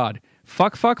tweet of God.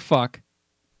 Fuck.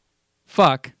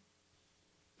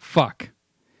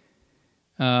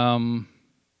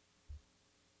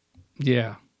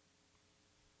 Yeah.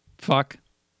 Fuck.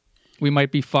 We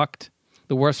might be fucked.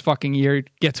 The worst fucking year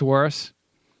gets worse.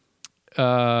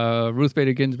 Ruth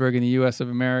Bader Ginsburg in the United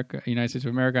States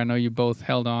of America. I know you both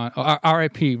held on.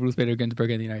 R.I.P. Ruth Bader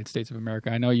Ginsburg in the United States of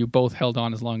America. I know you both held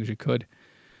on as long as you could.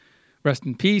 Rest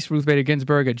in peace, Ruth Bader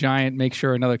Ginsburg, a giant. Make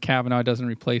sure another Kavanaugh doesn't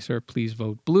replace her. Please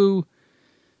vote blue.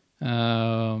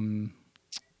 Yeah.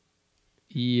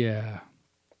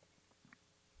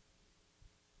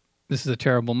 This is a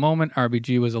terrible moment.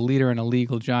 RBG was a leader and a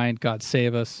legal giant. God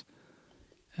save us.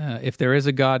 If there is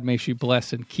a God, may she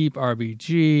bless and keep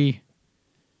RBG.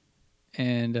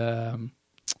 And,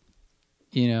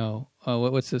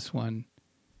 what's this one?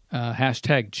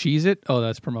 Hashtag Cheez It. Oh,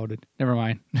 that's promoted. Never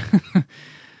mind.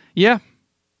 Yeah.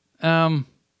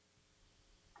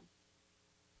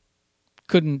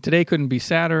 Today couldn't be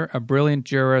sadder. A brilliant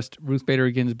jurist, Ruth Bader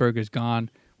Ginsburg, is gone.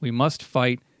 We must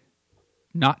fight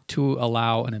not to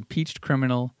allow an impeached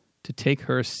criminal to take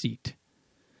her seat.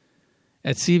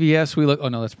 At CVS, we look... Oh,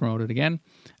 no, that's promoted again.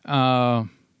 God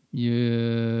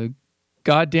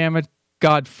damn it.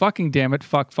 God fucking damn it.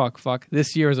 Fuck.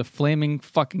 This year is a flaming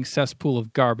fucking cesspool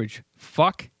of garbage.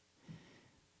 Fuck.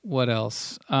 What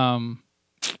else?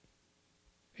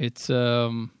 It's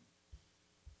bad.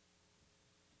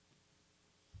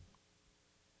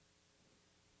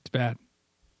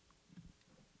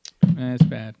 It's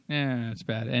bad. Yeah, it's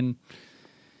bad. And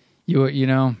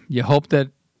you hope that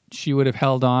she would have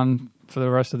held on for the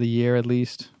rest of the year at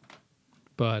least.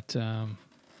 But yeah.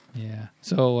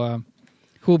 So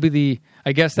who will be the?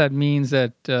 I guess that means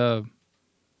that I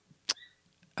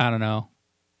don't know.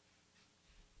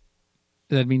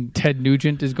 Does that mean Ted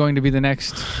Nugent is going to be the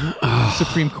next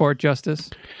Supreme Court justice?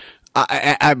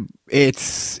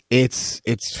 It's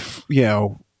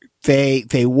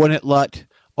they wouldn't let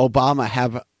Obama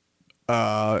have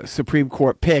a Supreme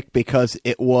Court pick because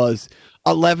it was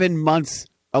 11 months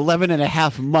 11 and a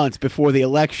half months before the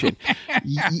election.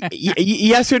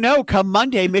 Yes or no? Come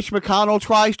Monday, Mitch McConnell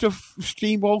tries to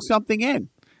steamroll something in.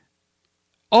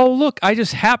 Oh, look, I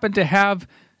just happen to have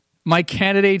my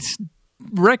candidates'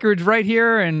 records right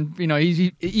here, and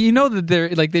that they're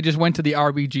like they just went to the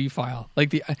RBG file, like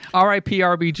the RIP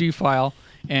RBG file,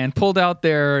 and pulled out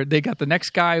they got the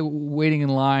next guy waiting in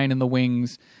line in the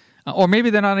wings. Or maybe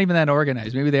they're not even that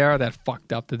organized. Maybe they are that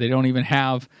fucked up that they don't even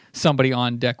have somebody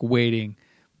on deck waiting.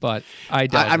 But I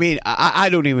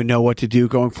don't even know what to do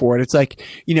going forward. It's like,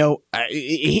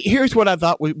 here's what I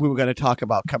thought we were going to talk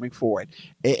about coming forward.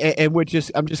 And I'm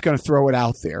just going to throw it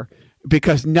out there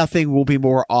because nothing will be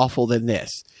more awful than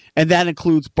this. And that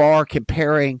includes Barr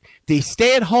comparing the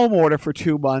stay-at-home order for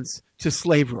 2 months to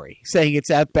slavery, saying it's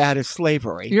as bad as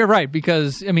slavery. You're right,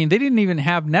 because, they didn't even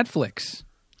have Netflix.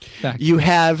 You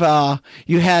had the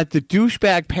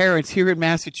douchebag parents here in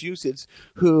Massachusetts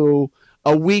who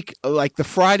a week, like the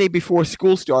Friday before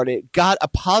school started, got a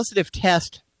positive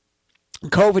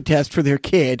COVID test for their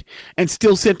kid and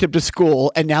still sent them to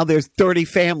school. And now there's 30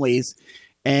 families.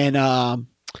 And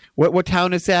what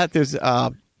town is that? There's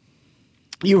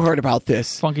you heard about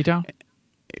this. Funky Town?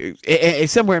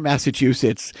 It's somewhere in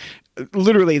Massachusetts.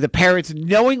 Literally, the parents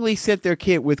knowingly sent their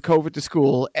kid with COVID to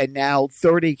school, and now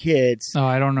 30 kids. Oh,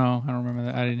 I don't know. I don't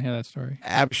remember that. I didn't hear that story.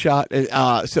 Have shot.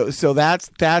 So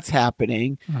that's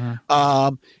happening.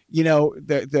 Uh-huh.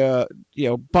 The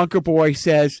Bunker Boy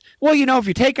says, well, if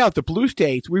you take out the blue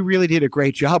states, we really did a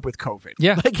great job with COVID.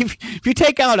 Yeah. Like if you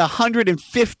take out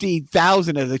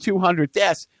 150,000 of the 200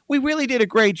 deaths, we really did a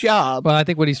great job. Well, I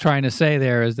think what he's trying to say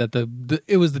there is that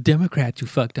it was the Democrats who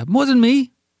fucked up. It wasn't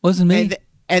me.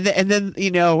 And then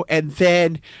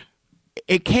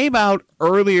it came out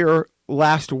earlier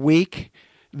last week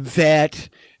that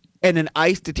in an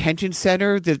ICE detention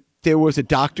center that there was a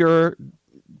doctor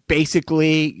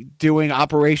basically doing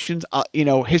operations,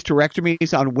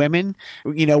 hysterectomies on women,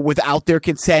 without their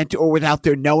consent or without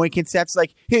their knowing consent. It's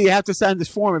like, here, you have to sign this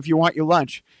form if you want your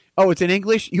lunch. Oh, it's in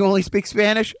English? You only speak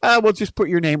Spanish? We'll just put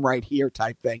your name right here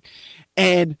type thing.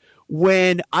 And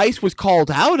when ICE was called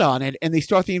out on it and they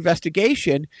start the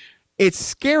investigation, it's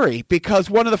scary because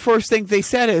one of the first things they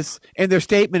said is in their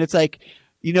statement, it's like,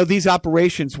 these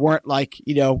operations weren't like,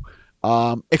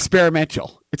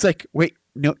 experimental. It's like, wait,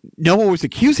 no one was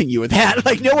accusing you of that.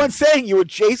 Like no one's saying you were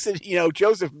Jason,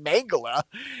 Joseph Mangala.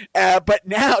 But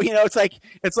now, it's like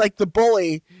the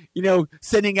bully,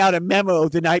 sending out a memo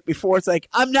the night before. It's like,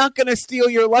 I'm not going to steal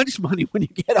your lunch money when you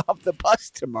get off the bus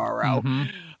tomorrow.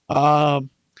 Mm-hmm.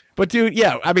 But dude,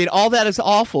 yeah, all that is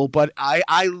awful, but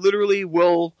I literally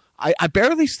will, I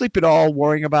barely sleep at all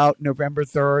worrying about November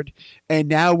 3rd. And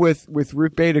now with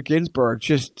Ruth Bader Ginsburg,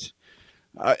 just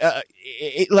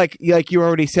like you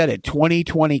already said it,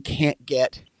 2020 can't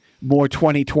get more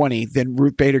 2020 than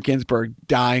Ruth Bader Ginsburg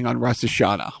dying on Rosh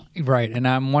Hashanah. Right. And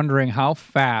I'm wondering how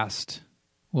fast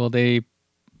will they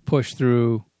push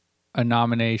through a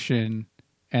nomination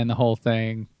and the whole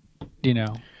thing,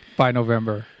 by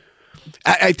November.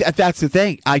 That's the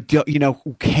thing. I don't,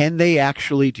 can they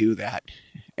actually do that?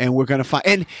 And we're going to find.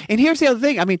 And here's the other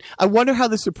thing. I wonder how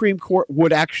the Supreme Court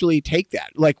would actually take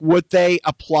that. Like, would they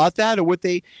applaud that, or would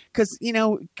they? Because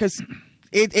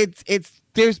it's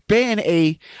there's been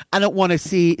I don't want to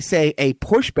say a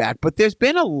pushback, but there's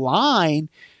been a line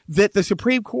that the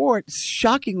Supreme Court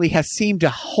shockingly has seemed to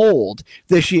hold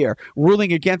this year,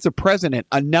 ruling against a president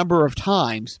a number of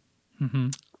times.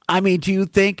 Mm-hmm. Do you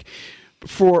think?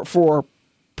 For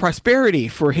prosperity,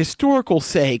 for historical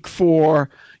sake, for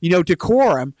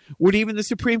decorum, would even the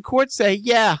Supreme Court say,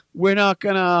 "Yeah, we're not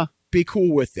gonna be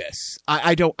cool with this"?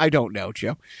 I don't know,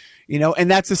 Joe. And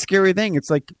that's a scary thing.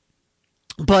 It's like,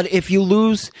 but if you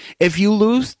lose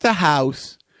the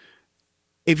House,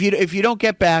 if you don't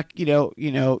get back,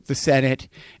 the Senate,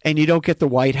 and you don't get the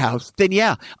White House, then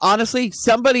yeah, honestly,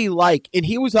 somebody and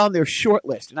he was on their short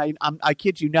list, and I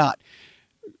kid you not.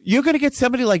 You're going to get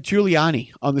somebody like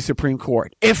Giuliani on the Supreme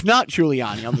Court, if not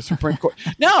Giuliani on the Supreme Court.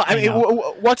 No,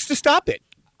 what's to stop it?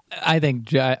 I think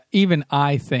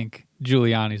Giuliani's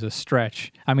a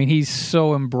stretch. He's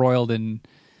so embroiled in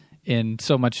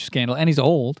so much scandal, and he's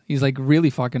old. He's like really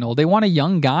fucking old. They want a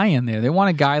young guy in there. They want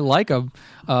a guy like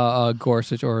a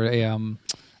Gorsuch or a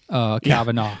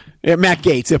Kavanaugh. Yeah, Matt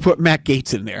Gaetz. They put Matt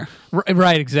Gaetz in there.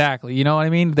 Right, exactly. You know what I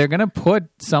mean? They're going to put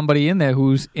somebody in there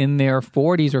who's in their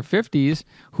 40s or 50s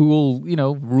who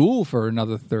will, rule for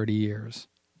another 30 years.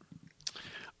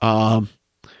 Yeah,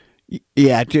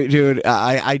 dude.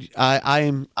 I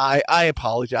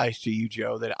apologize to you,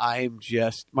 Joe, that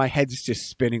my head's just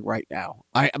spinning right now.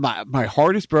 My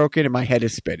heart is broken and my head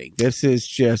is spinning. This is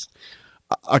just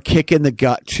a kick in the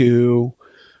gut to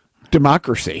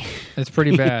democracy. It's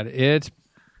pretty bad. It's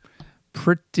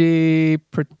pretty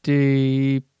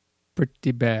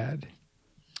bad.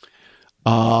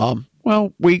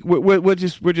 Well, we'll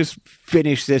just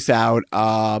finish this out.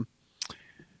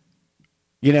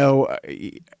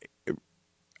 It's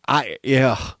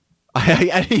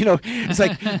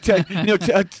like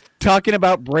talking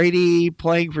about Brady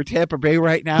playing for Tampa Bay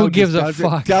right now. Who gives a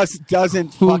fuck?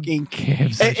 Doesn't Who fucking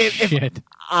gives a shit?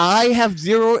 I have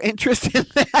zero interest in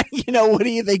that. What do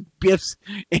you think Biff's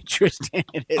interest in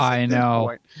it is? I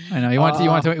know. You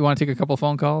want to take a couple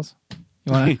phone calls?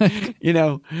 You want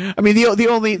to? I mean, the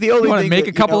only you want to thing make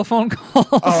a couple of phone calls?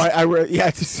 Oh,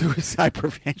 it's suicide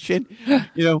prevention.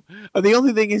 The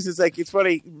only thing is like it's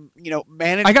funny.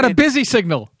 Management. I got a busy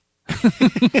signal.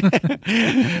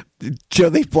 Joe,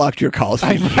 they've blocked your calls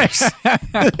for years.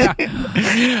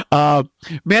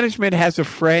 Management has a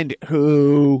friend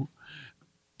who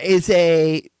is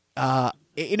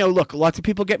look, lots of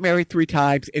people get married 3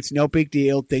 times. It's no big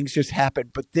deal. Things just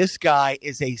happen. But this guy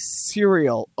is a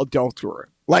serial adulterer.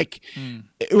 Like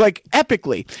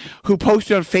epically, who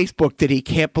posted on Facebook that he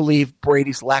can't believe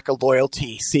Brady's lack of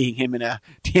loyalty, seeing him in a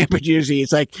Tampa jersey.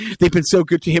 It's like they've been so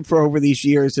good to him for over these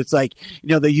years. It's like,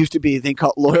 there used to be a thing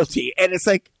called loyalty. And it's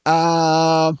like,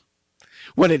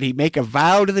 what did he make a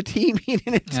vow to the team? He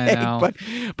didn't take,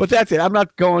 but that's it. I'm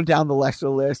not going down the rest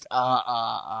of the list.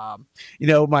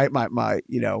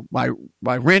 My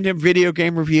random video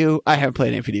game review. I haven't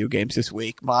played any video games this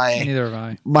week. Neither have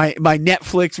I. My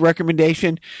Netflix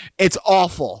recommendation. It's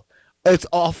awful. It's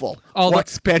awful.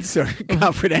 What's Spencer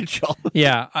Confidential?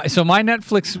 Yeah. So my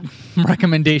Netflix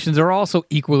recommendations are also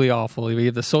equally awful. We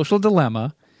have The Social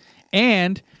Dilemma,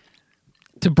 and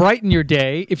to brighten your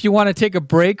day, if you want to take a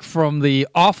break from the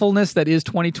awfulness that is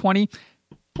 2020,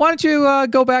 why don't you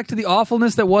go back to the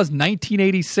awfulness that was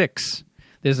 1986?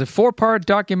 There's a 4-part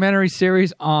documentary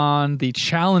series on the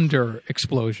Challenger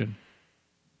explosion.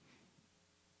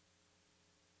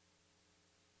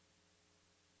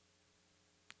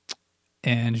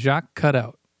 And Jacques cut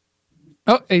out.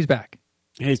 Oh, he's back.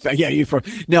 He's back. Yeah,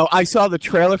 No, I saw the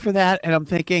trailer for that, and I'm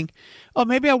thinking, oh,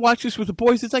 maybe I'll watch this with the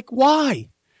boys. It's like, why?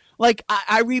 Like,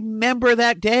 I remember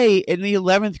that day in the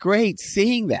 11th grade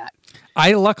seeing that.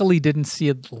 I luckily didn't see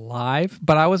it live,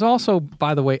 but I was also,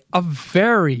 by the way, a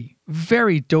very,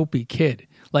 very dopey kid.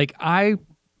 Like, I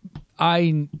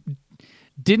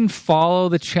didn't follow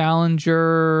the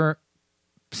Challenger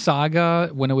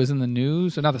saga when it was in the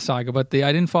news. Or not the saga, but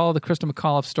I didn't follow the Krista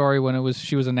McAuliffe story when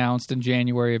she was announced in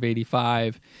January of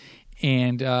 '85.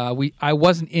 And I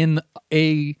wasn't in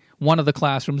one of the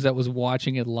classrooms that was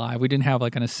watching it live. We didn't have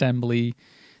like an assembly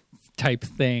type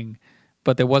thing,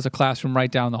 but there was a classroom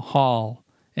right down the hall.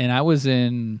 And I was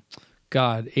in,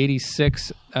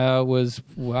 86. I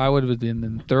would have been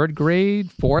in 3rd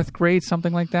grade, 4th grade,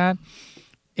 something like that.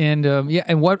 And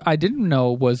and what I didn't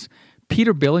know was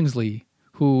Peter Billingsley,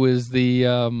 who is the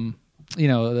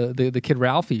the kid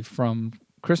Ralphie from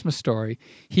Christmas Story.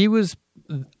 He was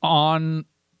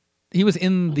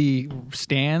in the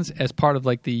stands as part of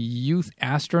like the youth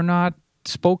astronaut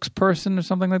spokesperson or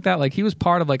something like that. Like he was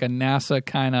part of like a NASA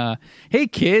kind of, hey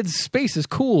kids, space is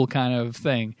cool kind of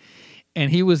thing. And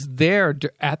he was there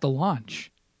at the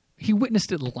launch. He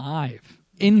witnessed it live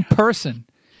in person.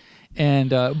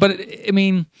 And, but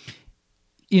it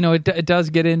does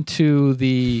get into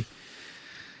the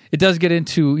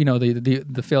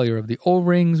failure of the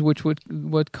O-rings, which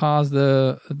would cause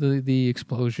the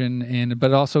explosion,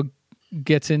 but it also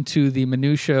gets into the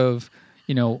minutia of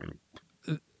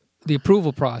the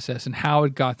approval process and how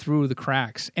it got through the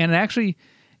cracks, and it actually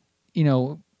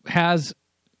has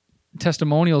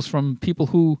testimonials from people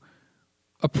who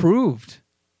approved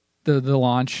the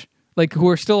launch, like who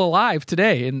are still alive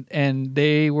today, and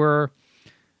they were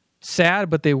sad,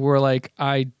 but they were like,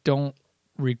 I don't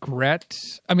regret.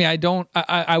 I mean,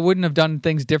 I wouldn't have done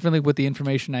things differently with the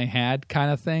information I had,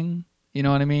 kind of thing. You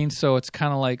know what I mean? So it's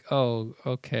kind of like, oh,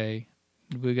 okay,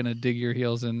 we're gonna dig your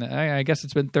heels in. I guess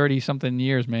it's been 30-something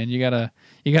years, man. You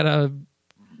gotta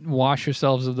wash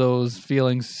yourselves of those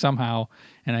feelings somehow,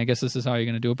 and I guess this is how you're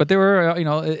gonna do it. But there were,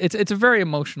 it's a very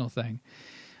emotional thing.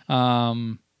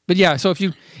 But yeah, so if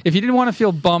you didn't want to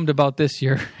feel bummed about this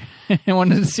year, and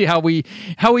wanted to see how we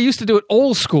used to do it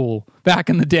old school back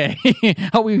in the day,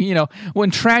 how we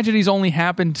when tragedies only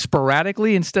happened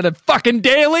sporadically instead of fucking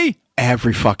daily,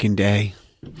 every fucking day.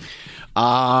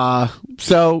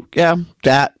 So yeah,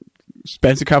 that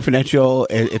Spencer Confidential.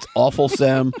 It's awful.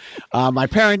 My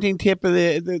parenting tip of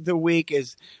the week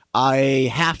is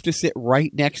I have to sit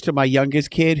right next to my youngest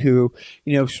kid who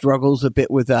struggles a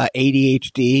bit with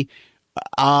ADHD.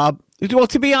 Well,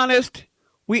 to be honest,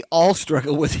 we all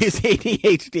struggle with his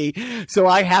ADHD. So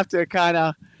I have to kind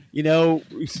of,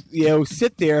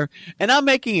 sit there, and I'm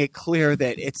making it clear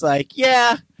that it's like,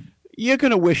 yeah, you're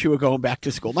going to wish you were going back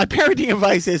to school. My parenting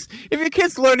advice is, if your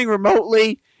kid's learning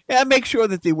remotely, make sure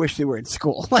that they wish they were in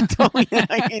school. Don't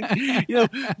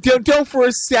for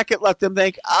a second let them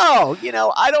think,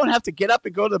 I don't have to get up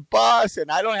and go to the bus,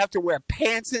 and I don't have to wear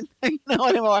pants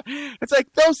anymore. It's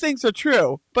like, those things are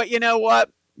true. But you know what?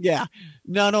 Yeah,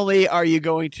 not only are you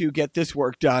going to get this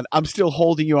work done, I'm still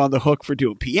holding you on the hook for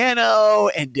doing piano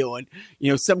and doing,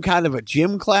 some kind of a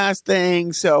gym class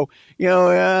thing. So,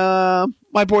 my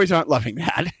boys aren't loving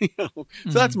that.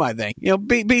 So that's my thing.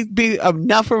 Be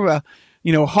enough of a,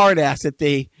 hard ass that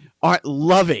they aren't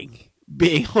loving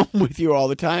being home with you all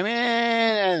the time.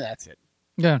 And that's it.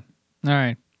 Yeah. All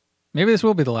right. Maybe this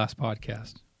will be the last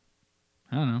podcast.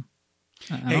 I don't know.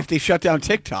 Hey, if they shut down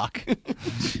TikTok.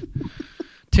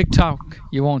 TikTok,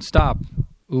 you won't stop.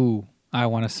 Ooh, I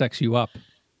want to sex you up.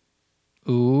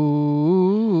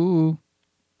 Ooh.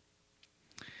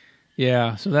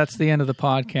 Yeah, so that's the end of the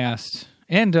podcast.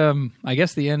 And I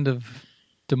guess the end of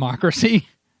democracy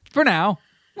for now.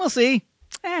 We'll see.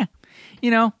 Maybe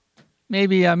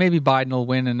Biden will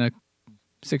win in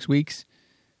 6 weeks.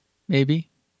 Maybe.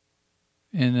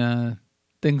 And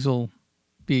things will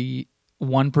be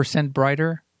 1%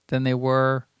 brighter than they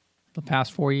were the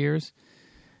past 4 years.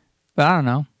 But I don't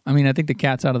know. I mean, I think the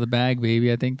cat's out of the bag,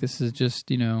 baby. I think this is just,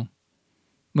 we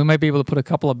might be able to put a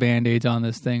couple of Band-Aids on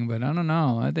this thing, but I don't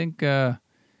know. I think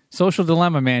Social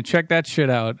Dilemma, man, check that shit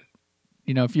out.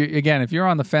 If you're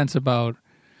on the fence about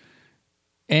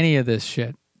any of this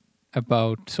shit,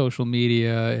 about social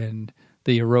media and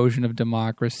the erosion of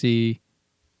democracy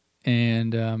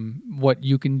and what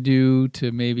you can do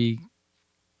to maybe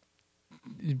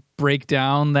break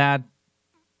down that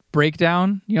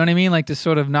breakdown, you know what I mean? Like to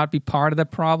sort of not be part of the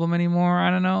problem anymore.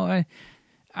 I don't know.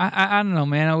 I don't know,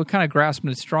 man. We're kind of grasping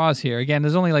at straws here. Again,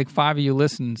 there's only like 5 of you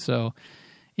listening, so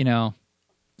I don't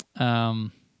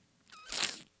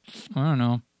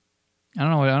know. I don't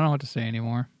know what to say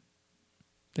anymore. I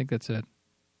think that's it.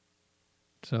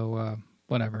 So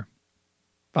whatever.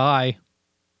 Bye.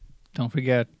 Don't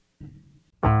forget.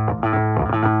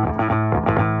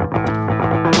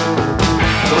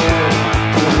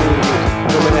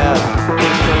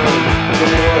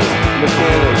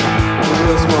 Mechanic,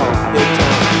 real small, big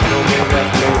time, no more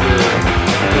left neighborhood,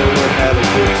 no one had a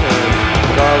good time,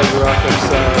 garlic rock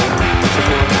upside, just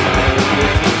want to have a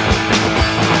good time.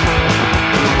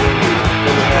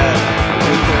 Never had a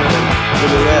good time,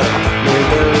 never left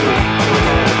neighborhood, never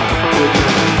had a good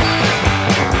time.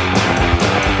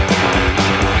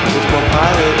 With my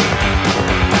pilot,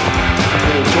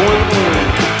 and join the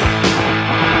moon.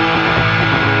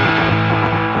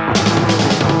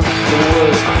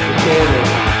 Mechanic,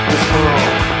 was small,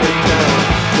 big town,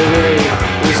 the raid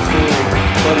was cool,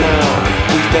 but now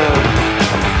he's down.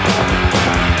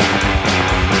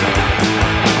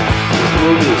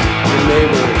 Movies, the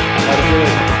neighbor, had a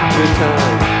good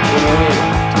time, when I went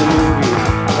to the movies,